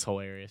 dude. It's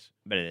hilarious.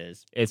 But it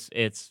is.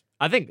 It's.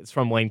 I think it's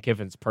from Lane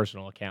Kiffin's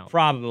personal account.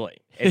 Probably.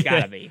 It's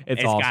got to be.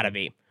 It's awesome. got to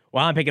be.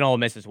 Well, I'm picking Ole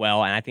Miss as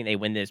well, and I think they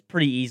win this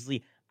pretty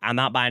easily. I'm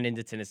not buying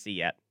into Tennessee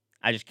yet.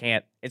 I just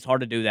can't. It's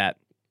hard to do that.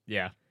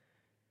 Yeah.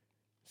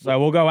 So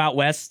we'll go out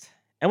west,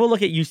 and we'll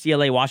look at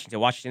UCLA, Washington.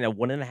 Washington, a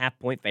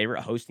 1.5-point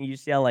favorite hosting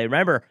UCLA.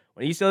 Remember,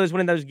 when UCLA was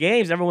winning those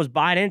games, everyone was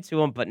buying into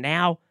them, but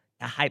now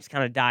the hype's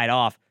kind of died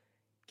off.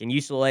 Can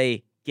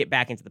UCLA get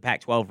back into the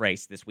Pac-12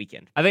 race this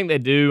weekend? I think they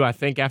do. I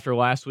think after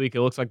last week,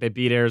 it looks like they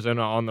beat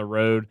Arizona on the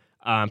road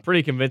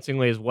pretty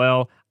convincingly as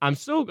well. I'm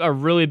still a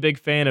really big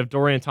fan of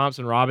Dorian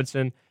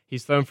Thompson-Robinson.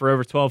 He's thrown for over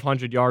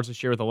 1,200 yards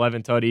this year with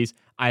 11 tutties.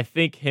 I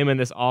think him and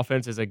this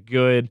offense is a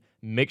good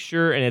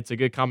mixture, and it's a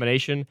good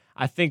combination.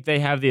 I think they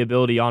have the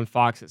ability on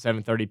Fox at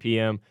 7:30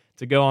 p.m.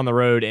 to go on the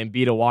road and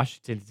beat a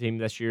Washington team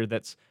this year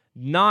that's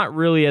not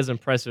really as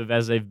impressive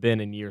as they've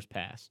been in years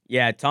past.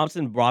 Yeah,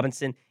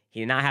 Thompson-Robinson, he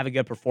did not have a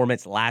good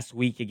performance last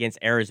week against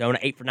Arizona.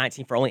 8 for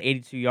 19 for only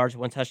 82 yards,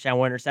 1 touchdown,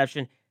 1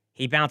 interception.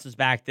 He bounces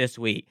back this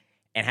week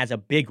and has a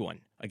big one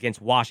against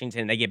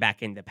Washington. They get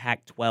back in the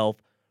Pac-12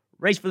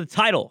 race for the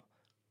title.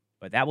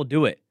 But that will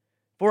do it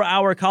for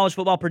our college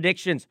football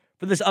predictions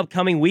for this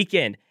upcoming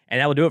weekend. And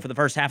that will do it for the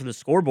first half of the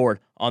scoreboard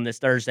on this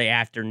Thursday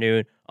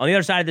afternoon. On the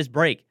other side of this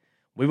break,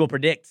 we will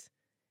predict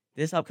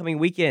this upcoming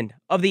weekend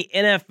of the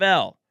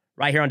NFL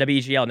right here on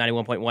WGL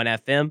 91.1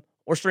 FM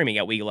or streaming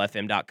at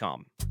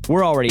WeagleFM.com.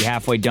 We're already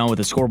halfway done with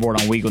the scoreboard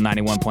on Weagle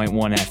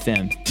 91.1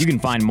 FM. You can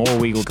find more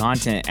Weagle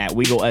content at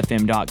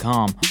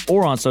WeagleFM.com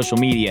or on social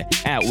media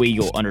at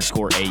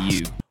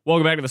Weagle_AU.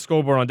 Welcome back to the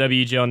scoreboard on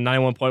WGL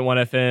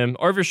 91.1 FM,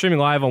 or if you're streaming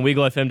live on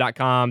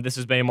WeagleFM.com. This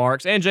is Bay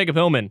Marks and Jacob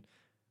Hillman.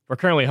 We're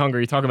currently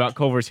hungry. Talking about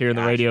Culver's here in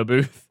the radio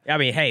booth. I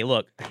mean, hey,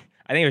 look,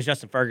 I think it was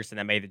Justin Ferguson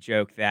that made the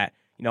joke that,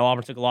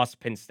 Auburn took a loss to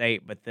Penn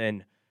State, but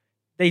then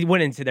they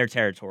went into their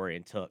territory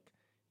and took,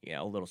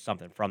 a little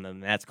something from them.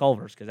 And that's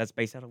Culver's because that's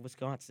based out of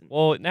Wisconsin.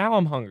 Well, now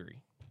I'm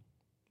hungry.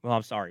 Well,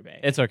 I'm sorry,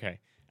 Bay. It's okay.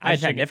 I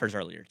just had Niffers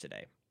earlier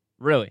today.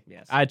 Really?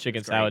 Yes. I had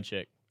chicken salad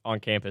chick on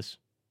campus.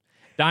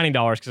 Dining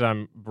dollars because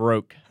I'm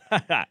broke.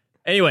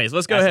 Anyways,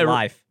 let's go ahead.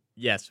 Life.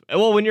 Yes.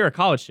 Well, when you're a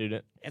college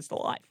student, it's the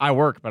life. I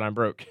work, but I'm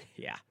broke.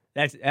 Yeah.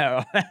 That's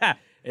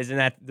isn't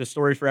that the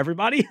story for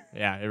everybody?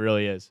 Yeah, it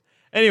really is.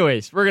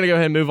 Anyways, we're going to go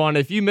ahead and move on.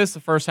 If you missed the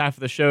first half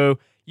of the show,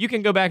 you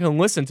can go back and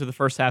listen to the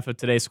first half of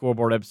today's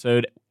scoreboard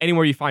episode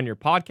anywhere you find your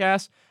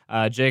podcast.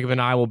 Jacob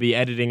and I will be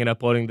editing and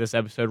uploading this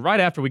episode right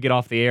after we get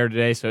off the air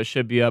today, so it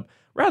should be up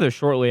rather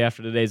shortly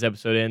after today's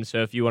episode ends.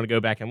 So if you want to go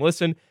back and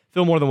listen,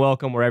 feel more than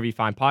welcome wherever you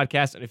find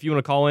podcasts. And if you want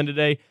to call in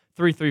today,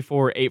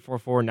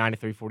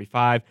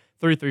 334-844-9345.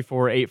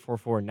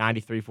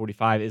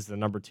 334-844-9345 is the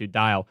number to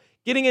dial.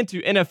 Getting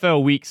into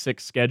NFL Week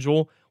 6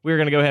 schedule, we're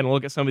going to go ahead and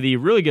look at some of the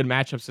really good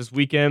matchups this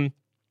weekend.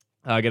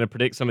 Going to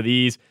predict some of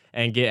these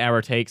and get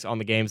our takes on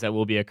the games that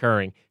will be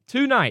occurring.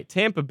 Tonight,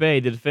 Tampa Bay,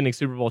 the defending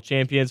Super Bowl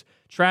champions,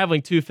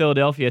 traveling to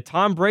Philadelphia.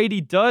 Tom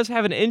Brady does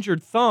have an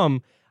injured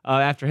thumb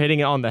after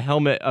hitting it on the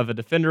helmet of a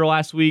defender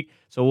last week,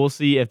 so we'll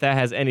see if that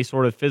has any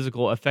sort of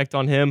physical effect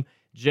on him.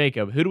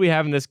 Jacob, who do we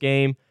have in this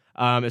game,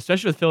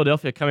 especially with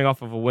Philadelphia coming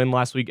off of a win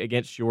last week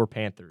against your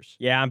Panthers?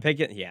 Yeah, I'm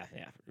picking. Yeah.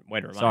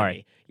 Way to remind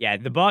me. Yeah,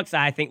 the Bucs,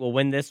 I think, will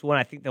win this one.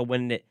 I think they'll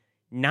win it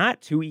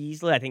not too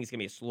easily. I think it's going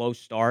to be a slow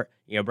start.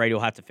 Brady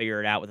will have to figure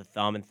it out with a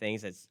thumb and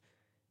things.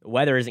 The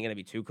weather isn't going to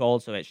be too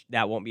cold, so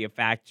that won't be a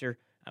factor.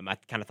 I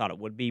kind of thought it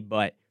would be,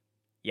 but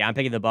yeah, I'm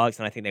picking the Bucs,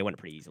 and I think they win it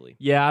pretty easily.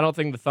 Yeah, I don't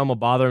think the thumb will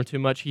bother him too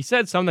much. He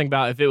said something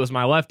about if it was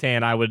my left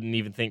hand, I wouldn't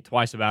even think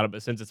twice about it,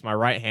 but since it's my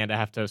right hand, I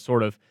have to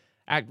sort of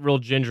act real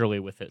gingerly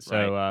with it.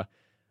 So, right.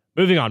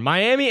 Moving on,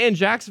 Miami and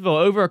Jacksonville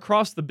over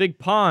across the big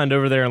pond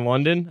over there in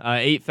London.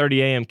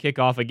 8:30 a.m.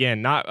 kickoff.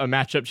 Again, not a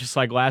matchup just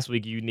like last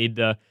week. You need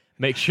to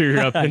make sure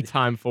you're up in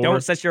time for.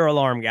 Don't set your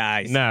alarm,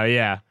 guys. No,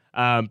 yeah.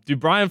 Do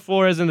Brian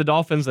Flores and the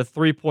Dolphins, a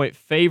 3-point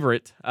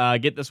favorite,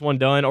 get this one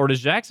done, or does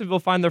Jacksonville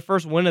find their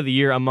first win of the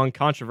year among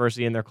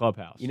controversy in their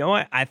clubhouse? You know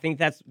what? I think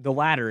that's the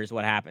latter is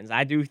what happens.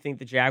 I do think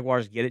the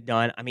Jaguars get it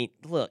done. I mean,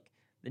 look,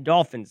 the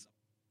Dolphins,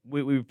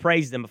 we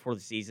praised them before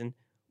the season.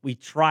 We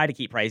try to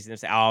keep praising them,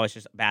 say, oh, it's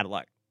just bad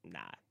luck. Nah.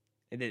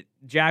 The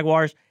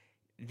Jaguars,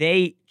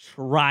 they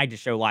tried to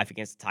show life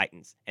against the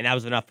Titans, and that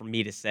was enough for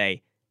me to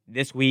say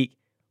this week,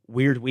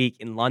 weird week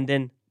in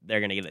London, they're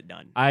going to get it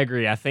done. I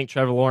agree. I think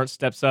Trevor Lawrence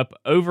steps up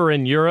over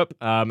in Europe,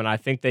 and I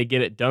think they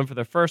get it done for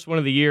their first one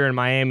of the year, and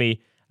Miami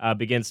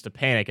begins to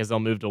panic as they'll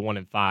move to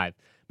 1-5.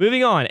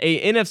 Moving on,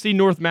 a NFC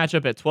North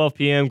matchup at 12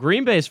 p.m.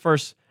 Green Bay's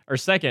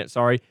second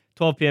 12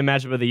 p.m.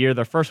 matchup of the year.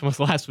 Their first one was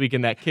last week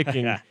in that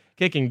kicking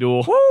kicking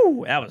duel.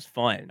 Woo, that was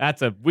fun.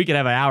 We could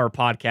have an hour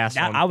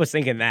podcast on. I was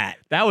thinking that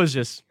was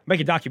just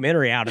make a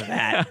documentary out of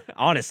that.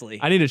 Honestly,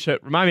 I need to show.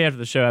 Remind me after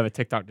the show. I have a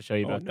TikTok to show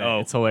you about that.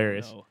 It's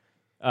hilarious.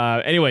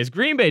 Anyways,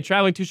 Green Bay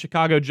traveling to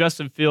Chicago.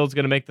 Justin Fields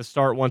going to make the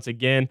start once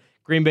again.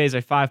 Green Bay is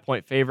a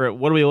 5-point favorite.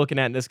 What are we looking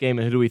at in this game,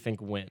 and who do we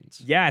think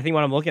wins? Yeah, I think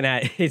what I'm looking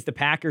at is the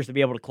Packers to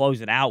be able to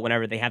close it out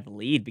whenever they have the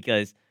lead,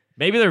 because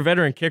maybe their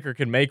veteran kicker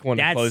can make one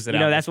to close it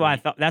out. That's what I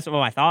thought. That's what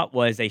I thought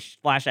was they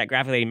flashed that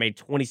graphic that he made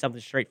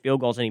 20-something straight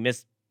field goals and he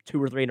missed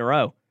 2 or 3 in a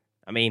row.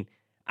 I mean,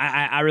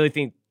 I really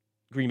think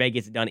Green Bay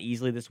gets it done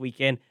easily this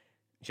weekend.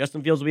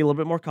 Justin Fields will be a little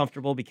bit more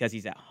comfortable because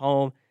he's at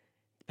home.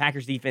 The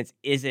Packers defense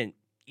isn't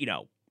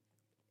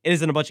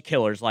a bunch of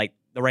killers like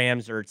the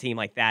Rams or a team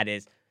like that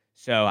is.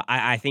 So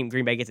I think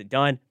Green Bay gets it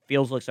done.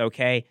 Fields looks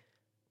okay.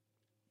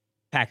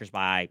 Packers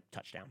by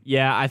touchdown.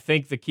 Yeah, I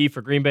think the key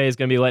for Green Bay is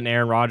going to be letting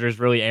Aaron Rodgers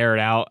really air it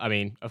out. I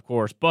mean, of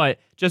course, but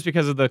just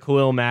because of the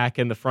Khalil Mack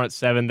and the front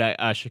seven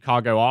that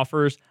Chicago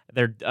offers,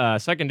 their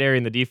secondary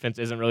and the defense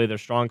isn't really their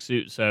strong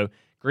suit. So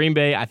Green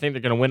Bay, I think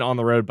they're going to win on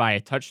the road by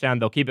a touchdown.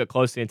 They'll keep it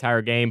close the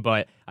entire game,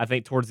 but I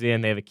think towards the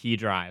end they have a key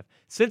drive.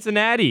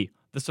 Cincinnati,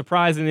 the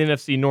surprise in the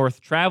NFC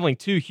North, traveling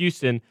to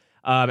Houston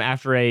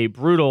after a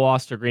brutal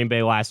loss to Green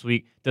Bay last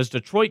week. Does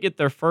Detroit get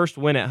their first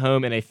win at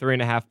home in a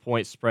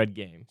 3.5-point spread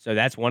game? So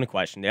that's one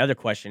question. The other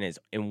question is,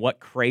 in what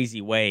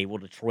crazy way will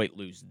Detroit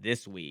lose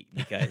this week?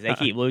 Because they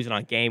keep losing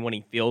on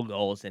game-winning field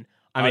goals and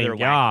other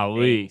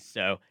wacky things.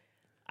 So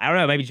I don't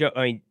know.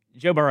 Maybe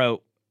Joe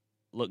Burrow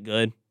looked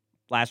good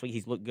last week.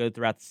 He's looked good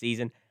throughout the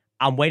season.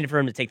 I'm waiting for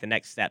him to take the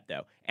next step,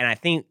 though. And I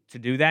think to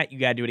do that, you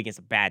got to do it against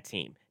a bad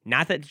team.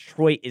 Not that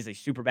Detroit is a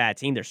super bad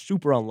team. They're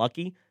super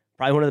unlucky.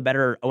 Probably one of the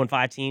better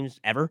 0-5 teams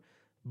ever.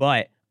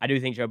 But I do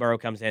think Joe Burrow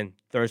comes in,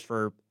 throws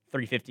for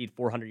 350 to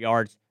 400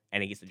 yards,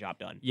 and he gets the job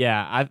done.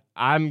 Yeah,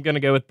 I'm going to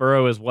go with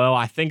Burrow as well.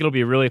 I think it'll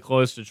be really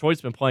close.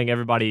 Detroit's been playing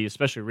everybody,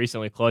 especially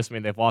recently, close. I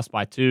mean, they've lost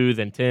by 2,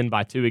 then 10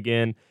 by 2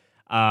 again.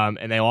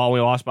 And they only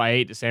lost by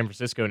 8 to San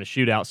Francisco in a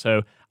shootout.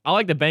 So I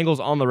like the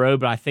Bengals on the road,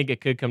 but I think it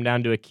could come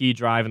down to a key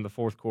drive in the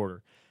fourth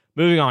quarter.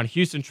 Moving on,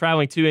 Houston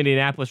traveling to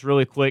Indianapolis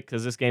really quick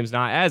because this game's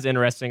not as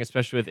interesting,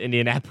 especially with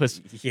Indianapolis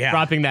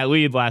dropping that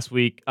lead last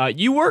week.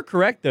 You were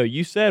correct, though.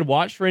 You said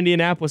watch for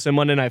Indianapolis in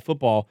Monday Night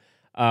Football,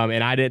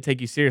 and I didn't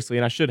take you seriously,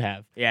 and I should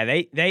have. Yeah,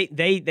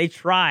 they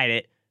tried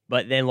it,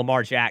 but then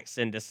Lamar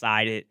Jackson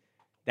decided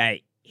that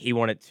he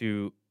wanted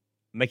to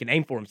make a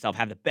name for himself,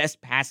 have the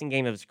best passing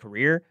game of his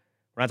career.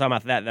 We're not talking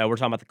about that, though. We're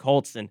talking about the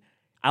Colts, and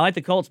I like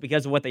the Colts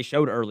because of what they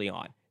showed early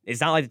on. It's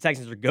not like the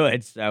Texans are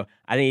good, so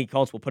I think the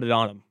Colts will put it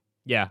on them.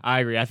 Yeah, I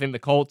agree. I think the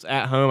Colts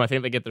at home, I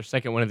think they get their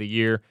second win of the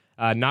year.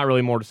 Not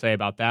really more to say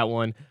about that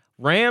one.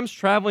 Rams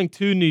traveling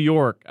to New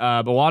York.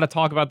 But a lot of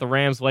talk about the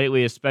Rams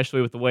lately,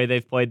 especially with the way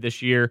they've played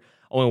this year.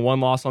 Only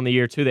one loss on the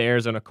year to the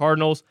Arizona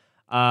Cardinals.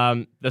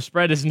 The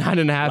spread is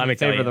 9.5 in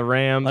favor of the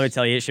Rams. Let me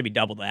tell you, it should be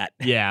double that.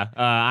 Yeah,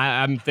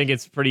 I think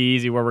it's pretty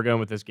easy where we're going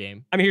with this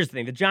game. I mean, here's the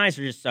thing. The Giants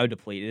are just so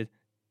depleted.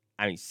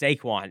 I mean,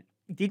 Saquon,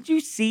 did you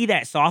see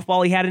that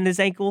softball he had in his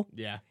ankle?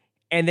 Yeah.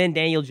 And then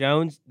Daniel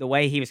Jones, the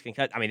way he was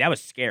concussed, I mean, that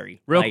was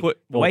scary. Real quick.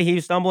 The way he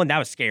was stumbling, that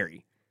was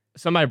scary.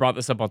 Somebody brought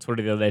this up on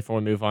Twitter the other day before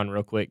we move on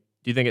real quick.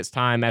 Do you think it's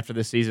time after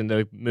this season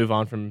to move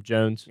on from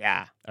Jones?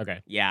 Yeah.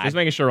 Okay. Yeah. Just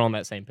making sure we're on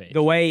that same page.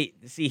 The way,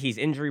 he's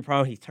injury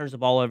prone. He turns the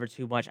ball over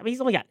too much. I mean,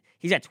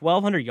 he's at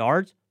 1,200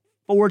 yards,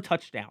 4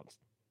 touchdowns.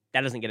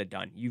 That doesn't get it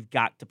done. You've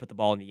got to put the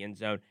ball in the end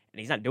zone. And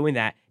he's not doing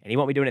that. And he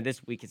won't be doing it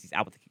this week because he's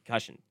out with a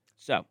concussion.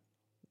 So,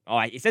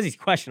 it says he's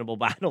questionable,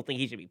 but I don't think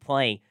he should be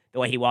playing the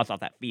way he walks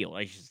off that field.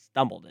 He just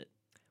stumbled it.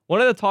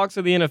 One of the talks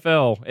of the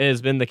NFL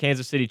has been the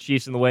Kansas City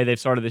Chiefs and the way they've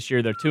started this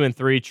year. They're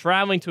 2-3,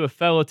 traveling to a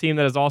fellow team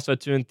that is also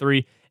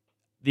 2-3,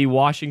 the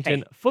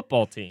Washington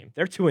football team.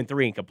 They're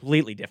 2-3 in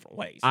completely different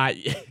ways.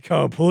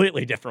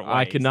 Completely different ways.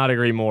 I could not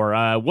agree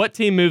more. What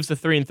team moves to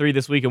 3-3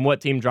 this week, and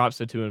what team drops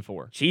to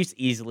 2-4? Chiefs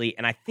easily,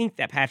 and I think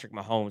that Patrick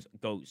Mahomes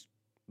goes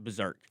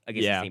berserk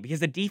against the team because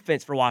the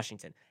defense for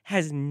Washington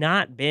has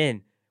not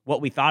been what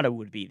we thought it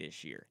would be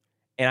this year.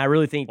 And I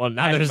really think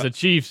now there's the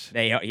Chiefs.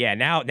 Now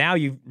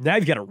you've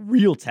got a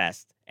real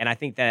test, and I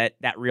think that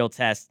real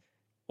test,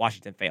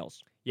 Washington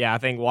fails. Yeah, I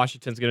think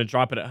Washington's going to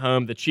drop it at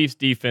home. The Chiefs'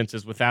 defense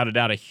is without a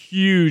doubt a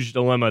huge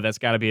dilemma that's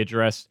got to be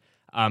addressed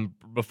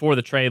before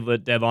the trade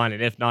deadline,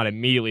 and if not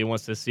immediately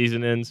once the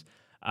season ends.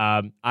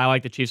 I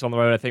like the Chiefs on the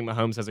road. I think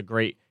Mahomes has a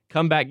great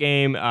comeback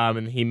game,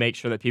 and he makes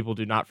sure that people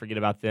do not forget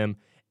about them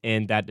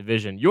in that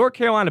division. Your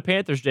Carolina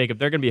Panthers, Jacob,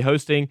 they're going to be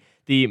hosting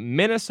the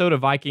Minnesota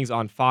Vikings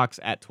on Fox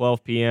at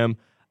 12 p.m.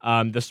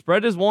 The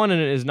spread is 1,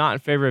 and it is not in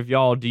favor of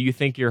y'all. Do you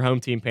think your home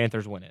team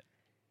Panthers win it?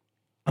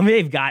 I mean,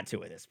 they've got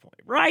to at this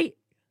point, right?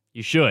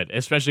 You should,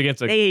 especially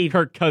against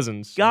Kirk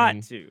Cousins.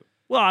 To.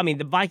 Well, I mean,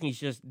 the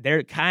Vikings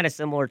they're kind of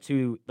similar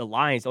to the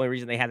Lions. The only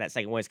reason they had that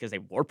second win is because they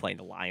were playing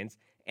the Lions.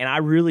 And I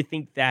really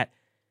think that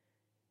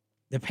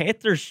the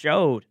Panthers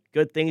showed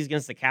good things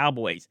against the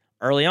Cowboys.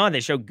 Early on, they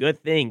showed good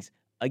things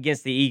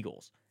against the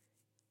Eagles.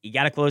 You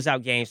got to close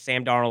out games.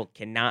 Sam Darnold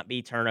cannot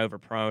be turnover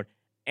prone.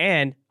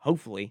 And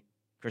hopefully,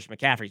 Christian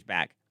McCaffrey's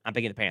back. I'm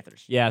picking the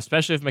Panthers. Yeah,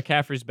 especially if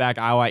McCaffrey's back,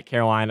 I like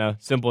Carolina.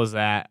 Simple as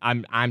that.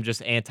 I'm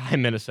just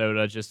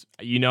anti-Minnesota. Just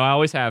I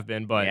always have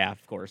been, but Yeah,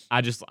 of course.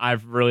 I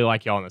really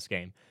like y'all in this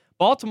game.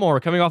 Baltimore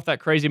coming off that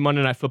crazy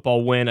Monday Night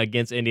Football win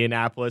against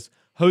Indianapolis,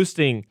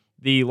 hosting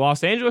the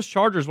Los Angeles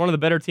Chargers, one of the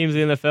better teams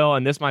in the NFL,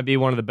 and this might be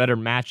one of the better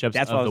matchups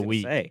That's what I of was the gonna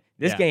week. say.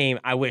 This game,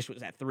 I wish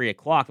was at 3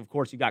 o'clock. Of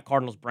course, you got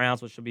Cardinals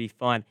Browns, which will be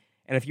fun,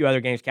 and a few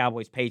other games,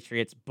 Cowboys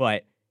Patriots.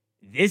 But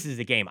this is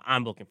the game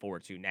I'm looking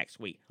forward to next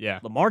week. Yeah.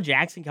 Lamar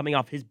Jackson coming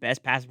off his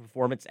best passing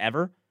performance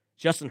ever.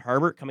 Justin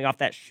Herbert coming off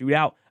that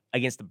shootout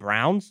against the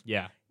Browns.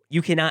 Yeah.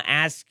 You cannot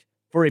ask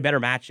for a better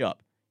matchup.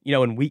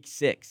 In week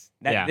 6.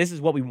 This is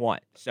what we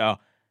want. So,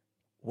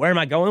 where am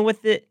I going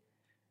with it?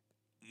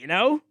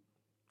 I'm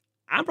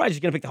probably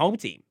just gonna pick the home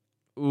team.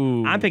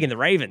 Ooh. I'm picking the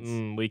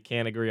Ravens. We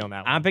can't agree on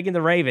that one. I'm picking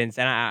the Ravens,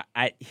 and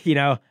I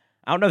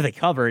don't know if they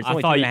cover. It's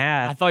only 2.5.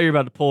 I thought you were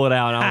about to pull it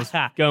out, and I was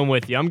going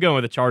with you. I'm going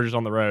with the Chargers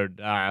on the road.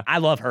 I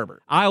love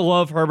Herbert. I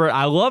love Herbert.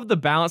 I love the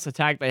balanced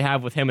attack they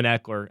have with him and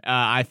Eckler.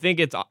 I think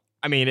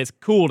it's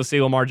cool to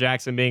see Lamar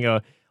Jackson being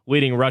a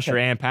leading rusher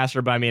and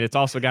passer, but it's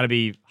also got to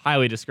be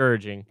highly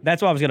discouraging.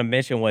 That's what I was going to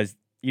mention was,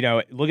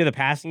 look at the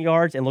passing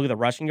yards and look at the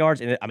rushing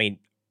yards. And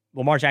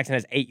Lamar Jackson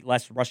has 8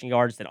 less rushing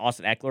yards than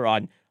Austin Eckler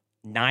on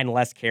 9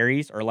 less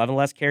carries or 11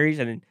 less carries.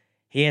 And then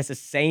he has the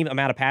same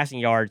amount of passing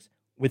yards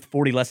with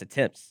 40 less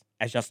attempts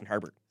as Justin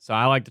Herbert. So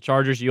I like the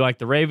Chargers. You like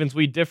the Ravens.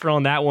 We differ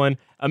on that one.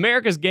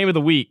 America's Game of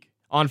the Week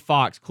on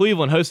Fox.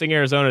 Cleveland hosting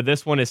Arizona.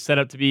 This one is set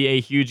up to be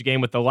a huge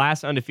game with the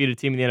last undefeated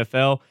team in the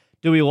NFL.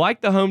 Do we like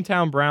the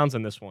hometown Browns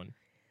in this one?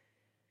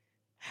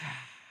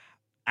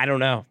 I don't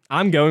know.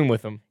 I'm going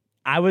with them.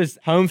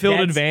 Home field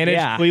advantage.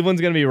 Yeah.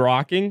 Cleveland's going to be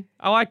rocking.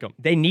 I like them.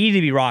 They need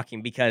to be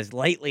rocking because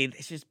lately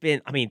it's just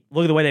been,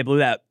 look at the way they blew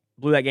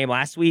that game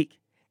last week.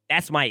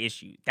 That's my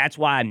issue. That's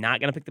why I'm not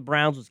going to pick the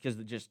Browns, was because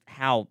of just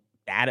how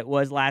bad it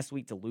was last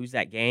week to lose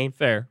that game.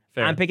 Fair.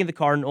 I'm picking the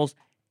Cardinals,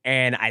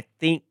 and I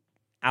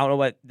don't know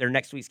what their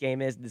next week's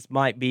game is. This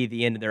might be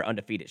the end of their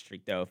undefeated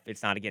streak, though, if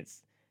it's not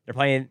against. They're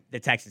playing the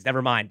Texans.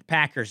 Never mind. The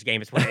Packers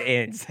game is when it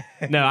ends.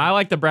 No, I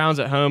like the Browns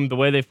at home. The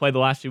way they've played the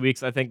last few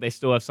weeks, I think they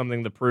still have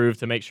something to prove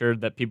to make sure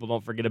that people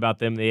don't forget about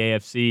them in the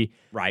AFC.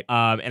 Right.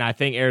 And I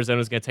think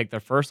Arizona's going to take their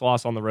first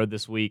loss on the road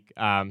this week.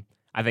 I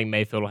think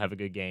Mayfield will have a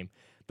good game.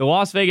 The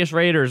Las Vegas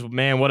Raiders,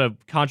 man, what a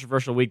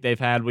controversial week they've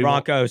had.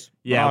 Broncos.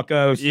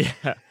 Broncos.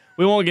 Yeah.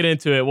 We won't get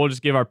into it. We'll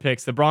just give our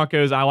picks. The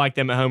Broncos, I like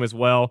them at home as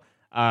well.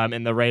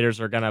 And the Raiders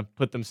are going to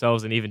put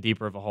themselves in even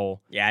deeper of a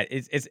hole. Yeah,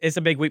 it's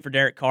a big week for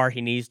Derek Carr. He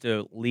needs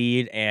to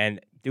lead and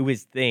do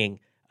his thing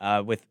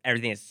with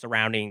everything that's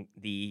surrounding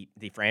the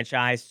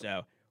franchise.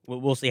 So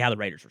we'll see how the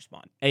Raiders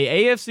respond.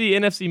 A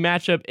AFC-NFC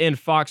matchup in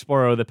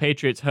Foxborough. The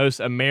Patriots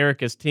host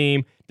America's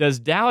team. Does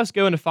Dallas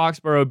go into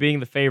Foxborough being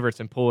the favorites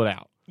and pull it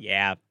out?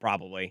 Yeah,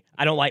 probably.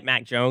 I don't like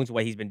Mac Jones,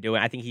 what he's been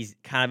doing. I think he's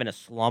kind of in a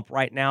slump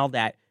right now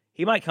that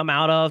he might come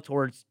out of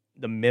towards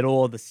the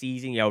middle of the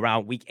season,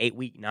 around week 8,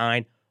 week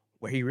 9,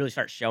 where he really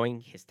starts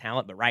showing his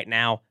talent. But right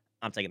now,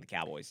 I'm taking the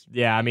Cowboys.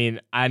 Yeah,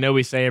 I know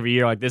we say every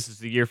year, this is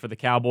the year for the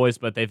Cowboys,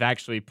 but they've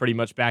actually pretty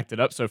much backed it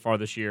up so far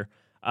this year.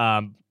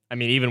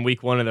 Even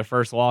week 1 of their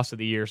first loss of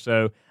the year.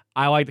 So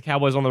I like the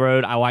Cowboys on the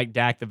road. I like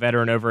Dak, the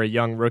veteran, over a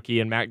young rookie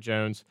and Mac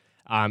Jones.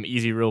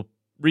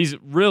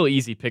 Real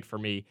easy pick for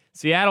me.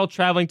 Seattle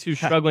traveling to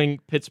struggling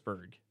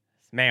Pittsburgh.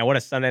 Man, what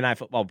a Sunday Night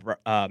Football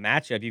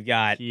matchup. You've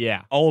got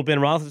old Ben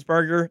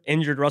Roethlisberger,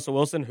 injured Russell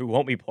Wilson, who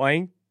won't be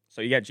playing.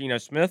 So you got Geno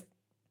Smith.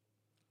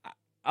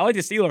 I like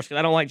the Steelers because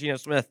I don't like Geno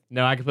Smith.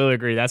 No, I completely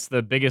agree. That's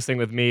the biggest thing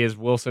with me is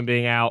Wilson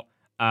being out.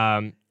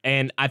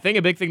 And I think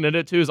a big thing to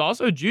note, too, is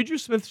also Juju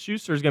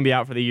Smith-Schuster is going to be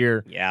out for the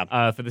year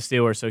for the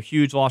Steelers. So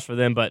huge loss for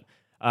them. But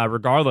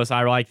regardless,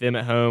 I like them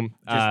at home.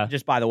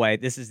 Just by the way,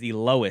 this is the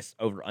lowest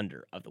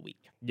over-under of the week.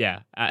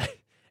 Yeah.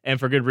 And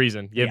for good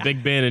reason. You have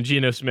Big Ben and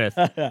Geno Smith.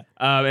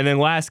 And then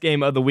last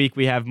game of the week,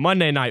 we have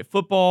Monday Night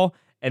Football.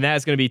 And that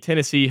is going to be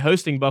Tennessee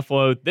hosting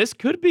Buffalo. This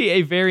could be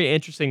a very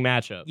interesting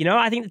matchup.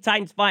 I think the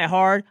Titans fight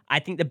hard. I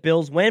think the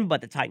Bills win,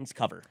 but the Titans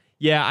cover.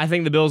 Yeah, I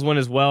think the Bills win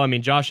as well.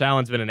 Josh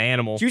Allen's been an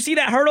animal. Did you see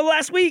that hurdle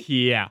last week?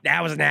 Yeah.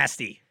 That was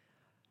nasty.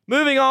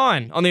 Moving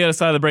on the other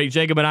side of the break,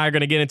 Jacob and I are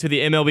going to get into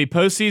the MLB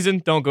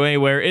postseason. Don't go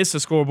anywhere. It's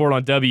the Scoreboard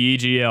on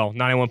WEGL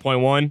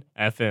 91.1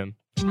 FM.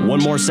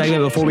 One more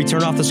segment before we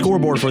turn off the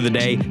scoreboard for the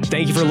day.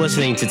 Thank you for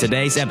listening to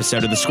today's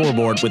episode of The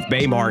Scoreboard with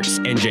Bay Marks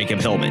and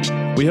Jacob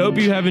Hillman. We hope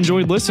you have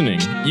enjoyed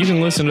listening. You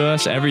can listen to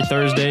us every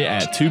Thursday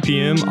at 2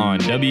 p.m. on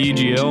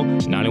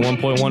WEGL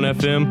 91.1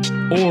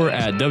 FM or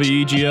at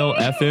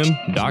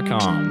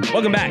WEGLFM.com.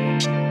 Welcome back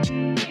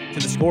to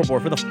The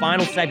Scoreboard for the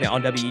final segment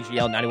on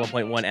WEGL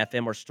 91.1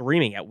 FM or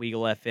streaming at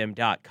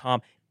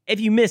WeagleFM.com. If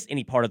you missed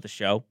any part of the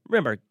show,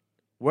 remember,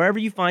 wherever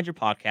you find your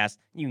podcast,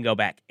 you can go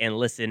back and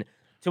listen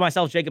to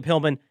myself, Jacob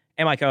Hillman,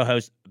 and my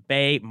co-host,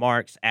 Bay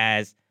Marks,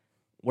 as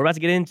we're about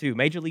to get into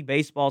Major League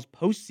Baseball's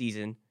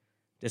postseason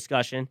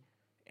discussion.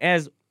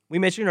 As we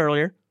mentioned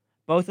earlier,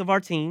 both of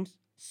our teams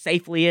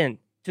safely in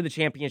to the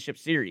championship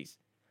series.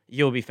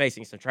 You'll be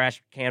facing some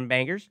trash can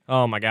bangers.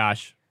 Oh, my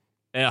gosh.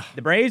 Yeah.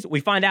 The Braves, we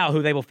find out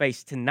who they will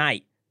face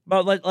tonight.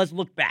 But let's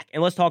look back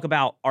and let's talk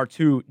about our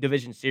 2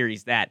 division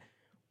series that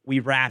we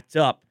wrapped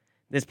up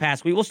this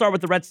past week. We'll start with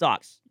the Red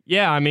Sox.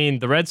 Yeah, I mean,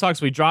 the Red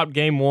Sox, we dropped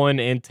game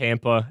 1 in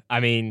Tampa. I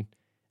mean,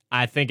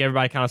 I think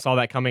everybody kind of saw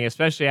that coming,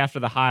 especially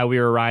after the high we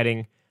were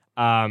riding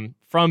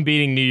from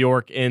beating New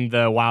York in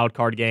the wild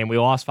card game. We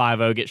lost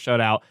 5-0, get shut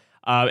out.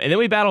 And then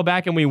we battle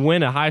back and we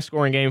win a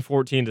high-scoring game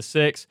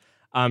 14-6.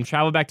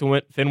 Travel back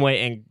to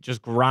Fenway and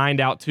just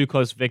grind out 2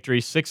 close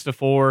victories,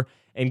 6-4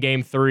 in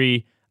game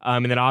 3.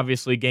 And then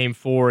obviously game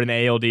 4 in the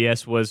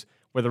ALDS was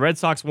where the Red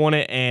Sox won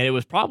it, and it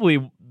was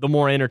probably the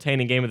more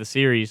entertaining game of the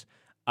series.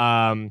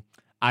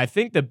 I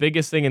think the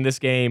biggest thing in this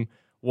game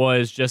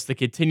was just the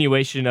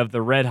continuation of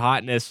the red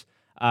hotness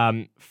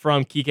from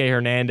Kike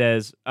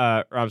Hernandez.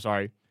 I'm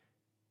sorry.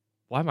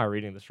 Why am I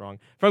reading this wrong?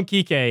 From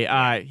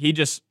Kike. He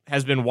just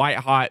has been white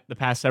hot the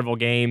past several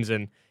games,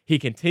 and he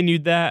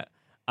continued that.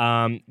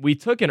 We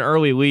took an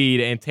early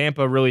lead, and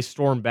Tampa really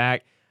stormed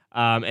back,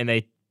 and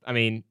they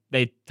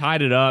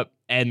tied it up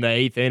in the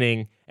 8th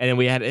inning, and then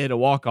we had to hit a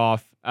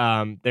walk-off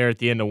there at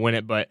the end to win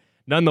it. But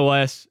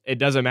nonetheless, it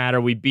doesn't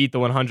matter. We beat the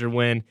 100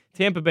 win.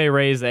 Tampa Bay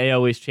Rays, the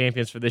AL East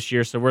champions for this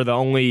year, so we're the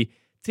only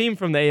team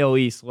from the AL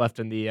East left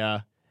in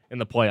the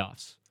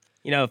playoffs.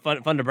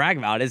 Fun to brag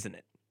about, isn't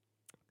it?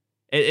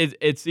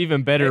 It's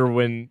even better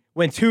when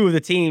 2 of the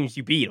teams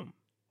you beat them.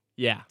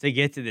 Yeah. To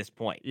get to this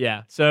point.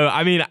 Yeah. So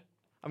I mean,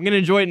 I'm gonna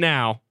enjoy it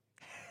now.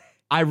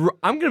 I'm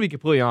gonna be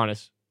completely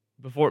honest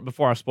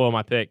before I spoil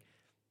my pick.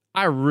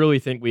 I really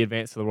think we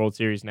advance to the World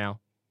Series now.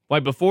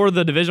 Like before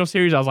the divisional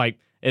series, I was like,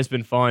 it's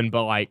been fun,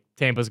 but like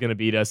Tampa's gonna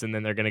beat us, and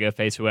then they're gonna go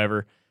face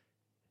whoever.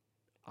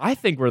 I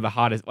think we're the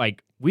hottest.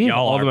 Like we have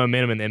all the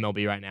momentum in the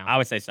MLB right now. I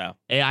would say so.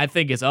 And I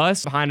think it's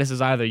us. Behind us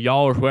is either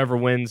y'all or whoever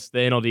wins the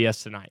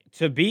NLDS tonight.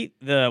 To beat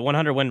the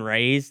 100 win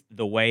Rays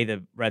the way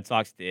the Red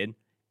Sox did,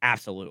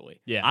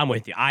 absolutely. Yeah, I'm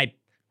with you. I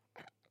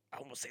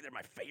almost say they're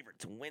my favorite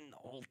to win the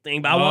whole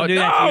thing, but I won't do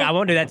that to you. I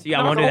won't do that to you.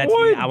 I won't do that to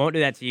you. I won't do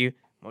that to you.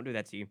 I won't do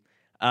that to you.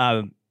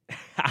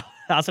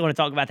 I also want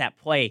to talk about that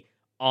play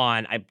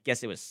on, I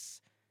guess it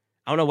was,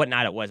 I don't know what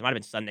night it was. It might have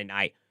been Sunday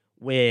night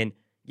when,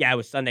 it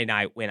was Sunday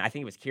night when I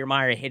think it was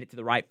Kiermaier hit it to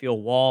the right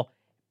field wall,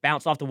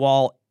 bounced off the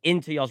wall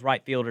into y'all's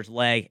right fielder's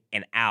leg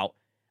and out.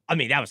 I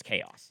mean, that was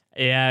chaos.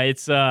 Yeah,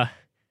 it's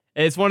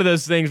one of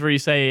those things where you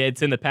say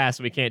it's in the past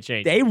and we can't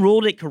change. They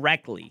ruled it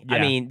correctly. Yeah.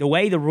 I mean, the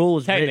way the rule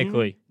is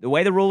technically, the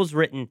way the rule is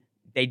written,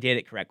 they did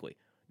it correctly.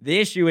 The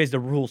issue is the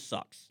rule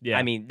sucks. Yeah.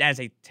 I mean, that is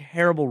a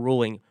terrible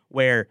ruling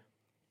where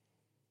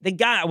the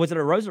guy, was it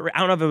a Rosarina? I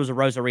don't know if it was a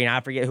Rosarina.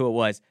 I forget who it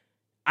was.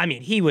 I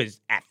mean, he was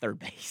at third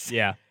base.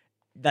 Yeah.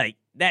 Like,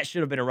 that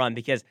should have been a run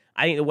because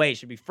I think the way it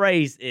should be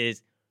phrased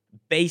is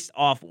based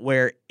off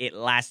where it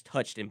last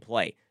touched in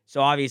play.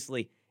 So,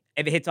 obviously,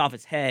 if it hits off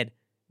its head,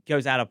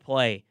 goes out of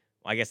play,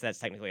 well, I guess that's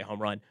technically a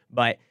home run.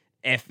 But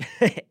if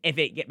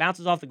it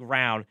bounces off the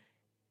ground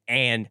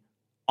and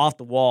off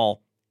the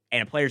wall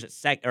and a player's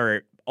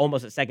at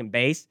almost at second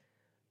base,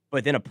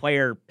 but then a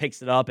player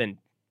picks it up and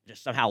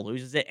just somehow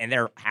loses it, and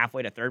they're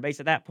halfway to third base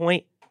at that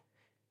point,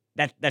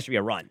 that should be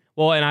a run.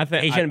 Well, and I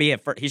think he shouldn't be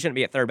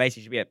at third base.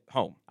 He should be at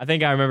home. I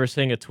think I remember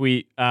seeing a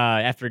tweet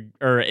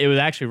it was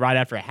actually right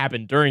after it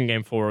happened during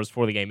Game 4. It was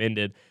before the game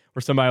ended,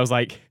 where somebody was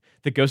like,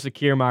 "The ghost of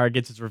Kiermaier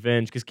gets its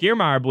revenge," because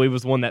Kiermaier, I believe,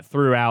 was the one that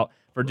threw out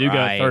Verdugo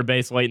at third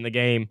base late in the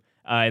game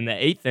in the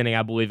 8th inning,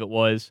 I believe it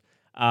was.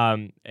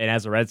 And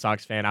as a Red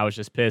Sox fan, I was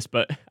just pissed.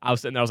 But I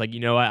was sitting there, I was like, you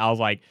know what? I was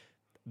like,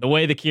 the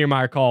way the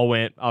Kiermaier call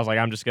went, I was like,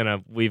 I'm just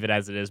gonna leave it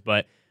as it is.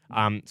 But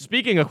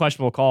speaking of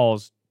questionable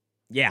calls,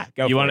 yeah,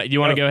 you want to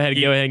go ahead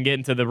and get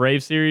into the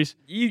Braves series?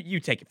 You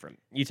take it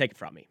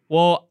from me.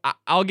 Well,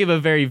 I'll give a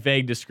very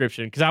vague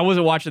description because I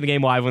wasn't watching the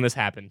game live when this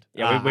happened.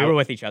 Yeah, we were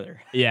with each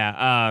other.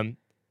 Yeah.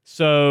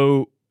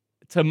 So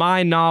to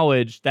my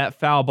knowledge, that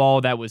foul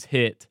ball that was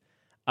hit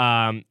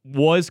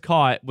was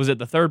caught. Was it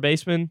the third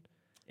baseman?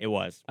 It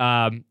was.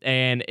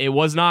 And it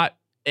was not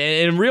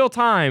in real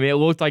time. It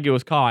looked like it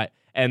was caught,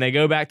 and they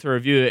go back to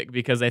review it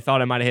because they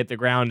thought it might have hit the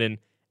ground. And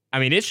I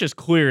mean, it's just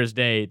clear as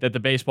day that the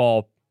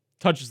baseball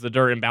touches the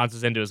dirt and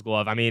bounces into his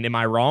glove. I mean, am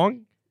I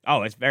wrong?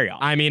 Oh, it's very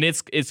obvious. I mean,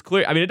 it's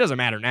clear. I mean, it doesn't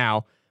matter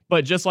now,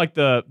 but just like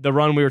the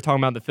run we were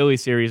talking about in the Philly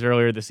series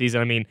earlier this season,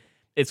 I mean,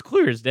 it's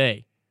clear as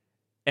day.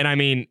 And I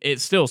mean,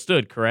 it still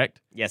stood, correct?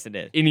 Yes, it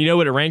did. And you know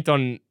what it ranked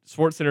on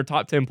SportsCenter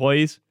top 10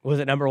 plays? Was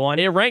it number 1?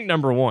 It ranked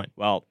number 1.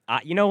 Well,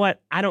 you know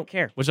what? I don't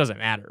care. Which doesn't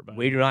matter. But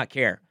we do not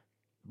care.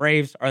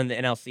 Braves are in the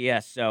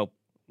NLCS, so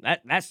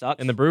that sucks.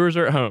 And the Brewers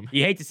are at home.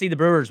 You hate to see the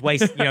Brewers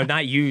waste,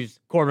 not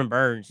use Corbin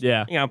Burns.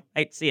 Yeah.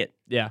 Hate to see it.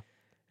 Yeah.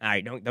 All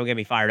right, don't get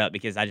me fired up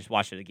because I just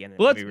watched it again.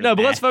 But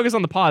let's focus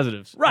on the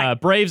positives. Right.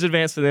 Braves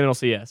advanced to the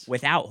NLCS.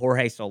 Without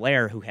Jorge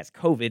Soler, who has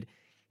COVID,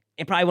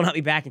 and probably will not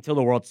be back until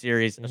the World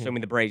Series,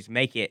 assuming the Braves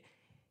make it.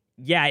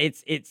 Yeah,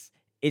 it's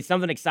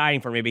something exciting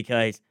for me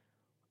because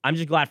I'm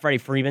just glad Freddie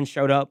Freeman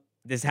showed up.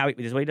 This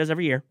is what he does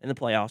every year in the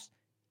playoffs.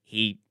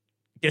 He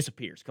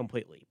disappears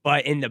completely.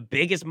 But in the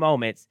biggest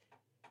moments,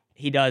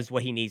 he does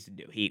what he needs to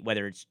do.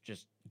 Whether it's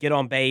just get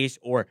on base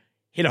or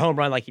hit a home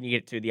run like he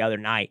needed to the other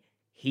night,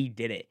 he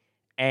did it.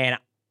 And,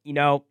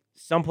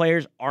 some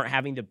players aren't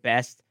having the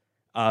best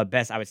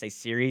best, I would say,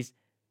 series.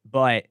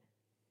 But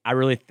I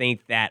really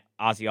think that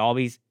Ozzie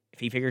Albies, if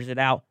he figures it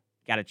out,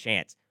 got a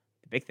chance.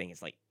 The big thing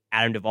is, like,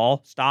 Adam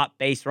Duvall, stop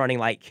base running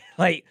like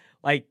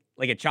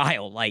a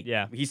child. Like,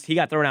 he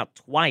got thrown out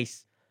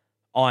twice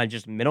on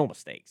just mental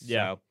mistakes.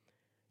 Yeah.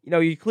 So,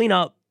 you clean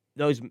up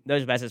those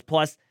messes.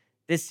 Plus,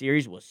 this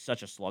series was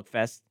such a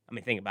slugfest. I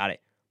mean, think about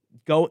it.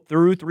 Go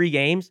through 3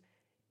 games,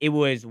 it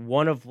was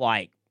one of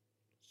like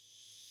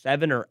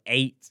 7 or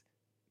 8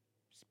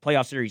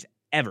 playoff series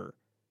ever.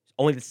 It's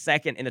only the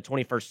second in the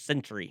 21st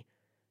century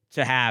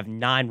to have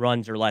 9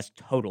 runs or less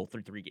total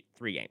through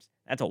three games.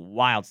 That's a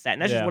wild stat.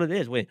 And that's just what it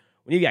is. When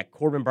you got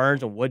Corbin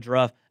Burns and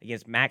Woodruff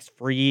against Max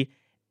Fried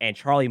and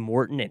Charlie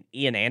Morton and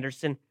Ian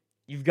Anderson,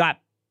 you've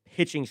got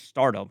pitching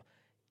stardom.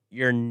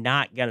 You're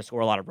not going to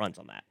score a lot of runs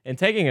on that. And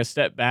taking a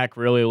step back,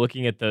 really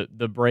looking at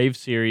the Braves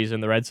series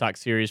and the Red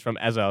Sox series from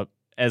as a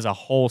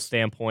whole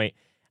standpoint,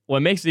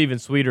 what makes it even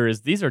sweeter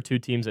is these are 2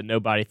 teams that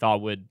nobody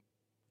thought would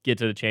get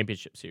to the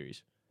championship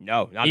series.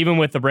 No, not even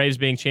with the Braves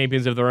being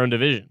champions of their own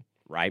division.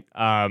 Right.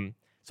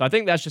 So I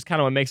think that's just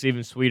kind of what makes it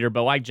even sweeter.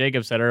 But like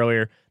Jacob said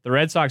earlier, the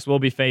Red Sox will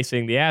be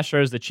facing the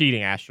Astros, the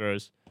cheating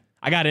Astros.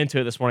 I got into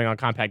it this morning on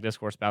Compact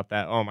Discourse about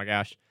that. Oh, my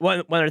gosh.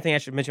 One other thing I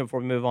should mention before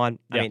we move on.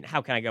 I mean,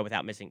 how can I go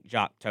without missing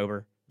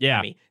Jocktober? Yeah.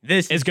 I mean,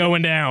 this is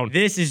going down.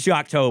 This is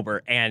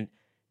Jocktober. And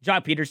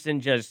Jock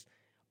Peterson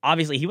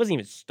obviously, he wasn't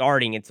even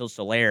starting until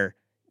Soler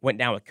went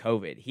down with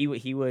COVID.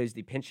 He was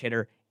the pinch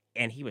hitter,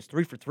 and he was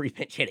 3 for 3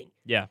 pinch hitting.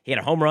 Yeah. He had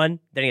a home run,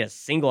 then he had a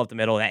single up the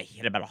middle that he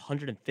hit about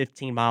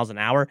 115 miles an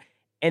hour.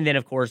 And then,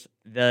 of course,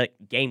 the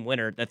game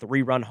winner, the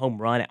 3-run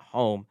home run at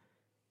home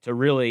to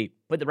really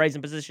put the Braves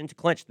in position to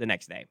clinch the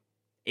next day.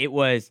 It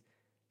was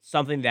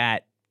something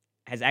that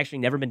has actually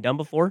never been done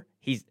before.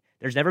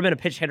 There's never been a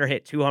pitch hitter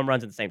hit 2 home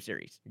runs in the same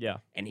series. Yeah.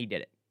 And he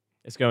did it.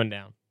 It's going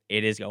down.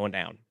 It is going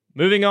down.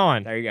 Moving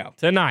on. There you go.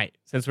 Tonight,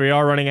 since we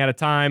are running out of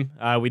time,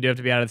 we do have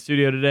to be out of the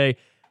studio today.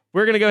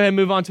 We're going to go ahead and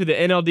move on to the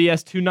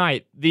NLDS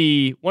tonight.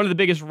 One of the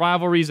biggest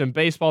rivalries in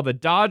baseball, the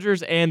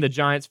Dodgers and the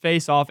Giants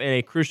face off in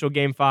a crucial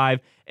Game 5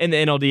 in the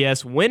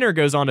NLDS. Winner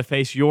goes on to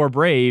face your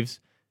Braves.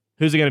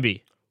 Who's it going to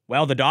be?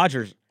 Well, the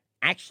Dodgers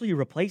actually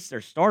replaced their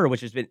starter,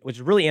 which is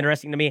really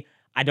interesting to me.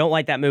 I don't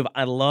like that move.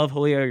 I love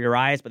Julio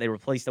Urias, but they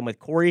replaced him with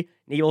Corey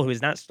Knebel, who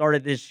has not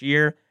started this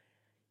year.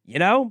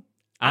 I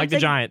like the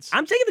Giants.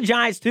 I'm taking the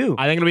Giants, too.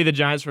 I think it'll be the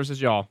Giants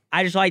versus y'all.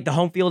 I just like the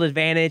home field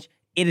advantage.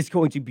 It is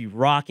going to be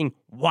rocking.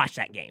 Watch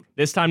that game.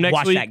 This time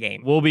next week, that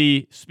game. We'll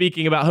be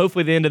speaking about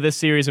hopefully the end of this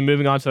series and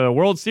moving on to a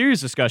World Series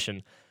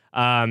discussion.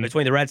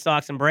 Between the Red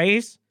Sox and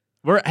Braves?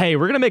 We're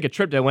going to make a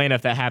trip to Atlanta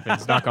if that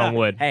happens, knock on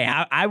wood. Hey,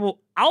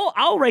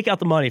 I'll rake out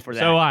the money for that.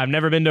 So I've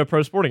never been to a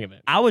pro sporting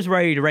event. I was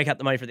ready to rake out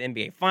the money for the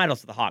NBA Finals,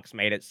 so the Hawks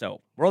made it.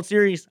 So World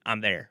Series,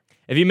 I'm there.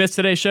 If you missed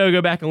today's show,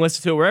 go back and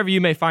listen to it wherever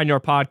you may find your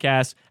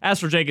podcast. As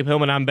for Jacob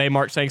Hillman, I'm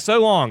Baymark saying so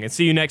long and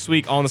see you next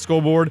week on the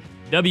Scoreboard,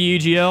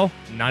 WEGL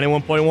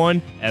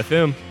 91.1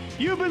 FM.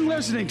 You've been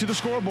listening to The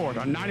Scoreboard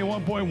on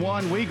 91.1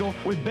 Weagle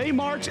with Bay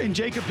Marks and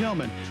Jacob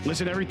Hillman.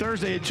 Listen every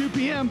Thursday at 2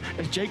 p.m.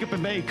 as Jacob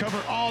and Bay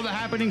cover all the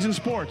happenings in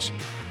sports.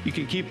 You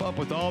can keep up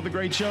with all the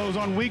great shows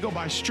on Weagle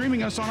by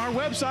streaming us on our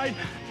website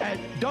at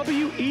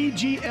weglfm.com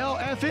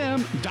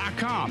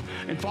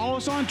and follow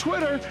us on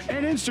Twitter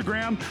and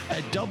Instagram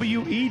at WEGL_AU.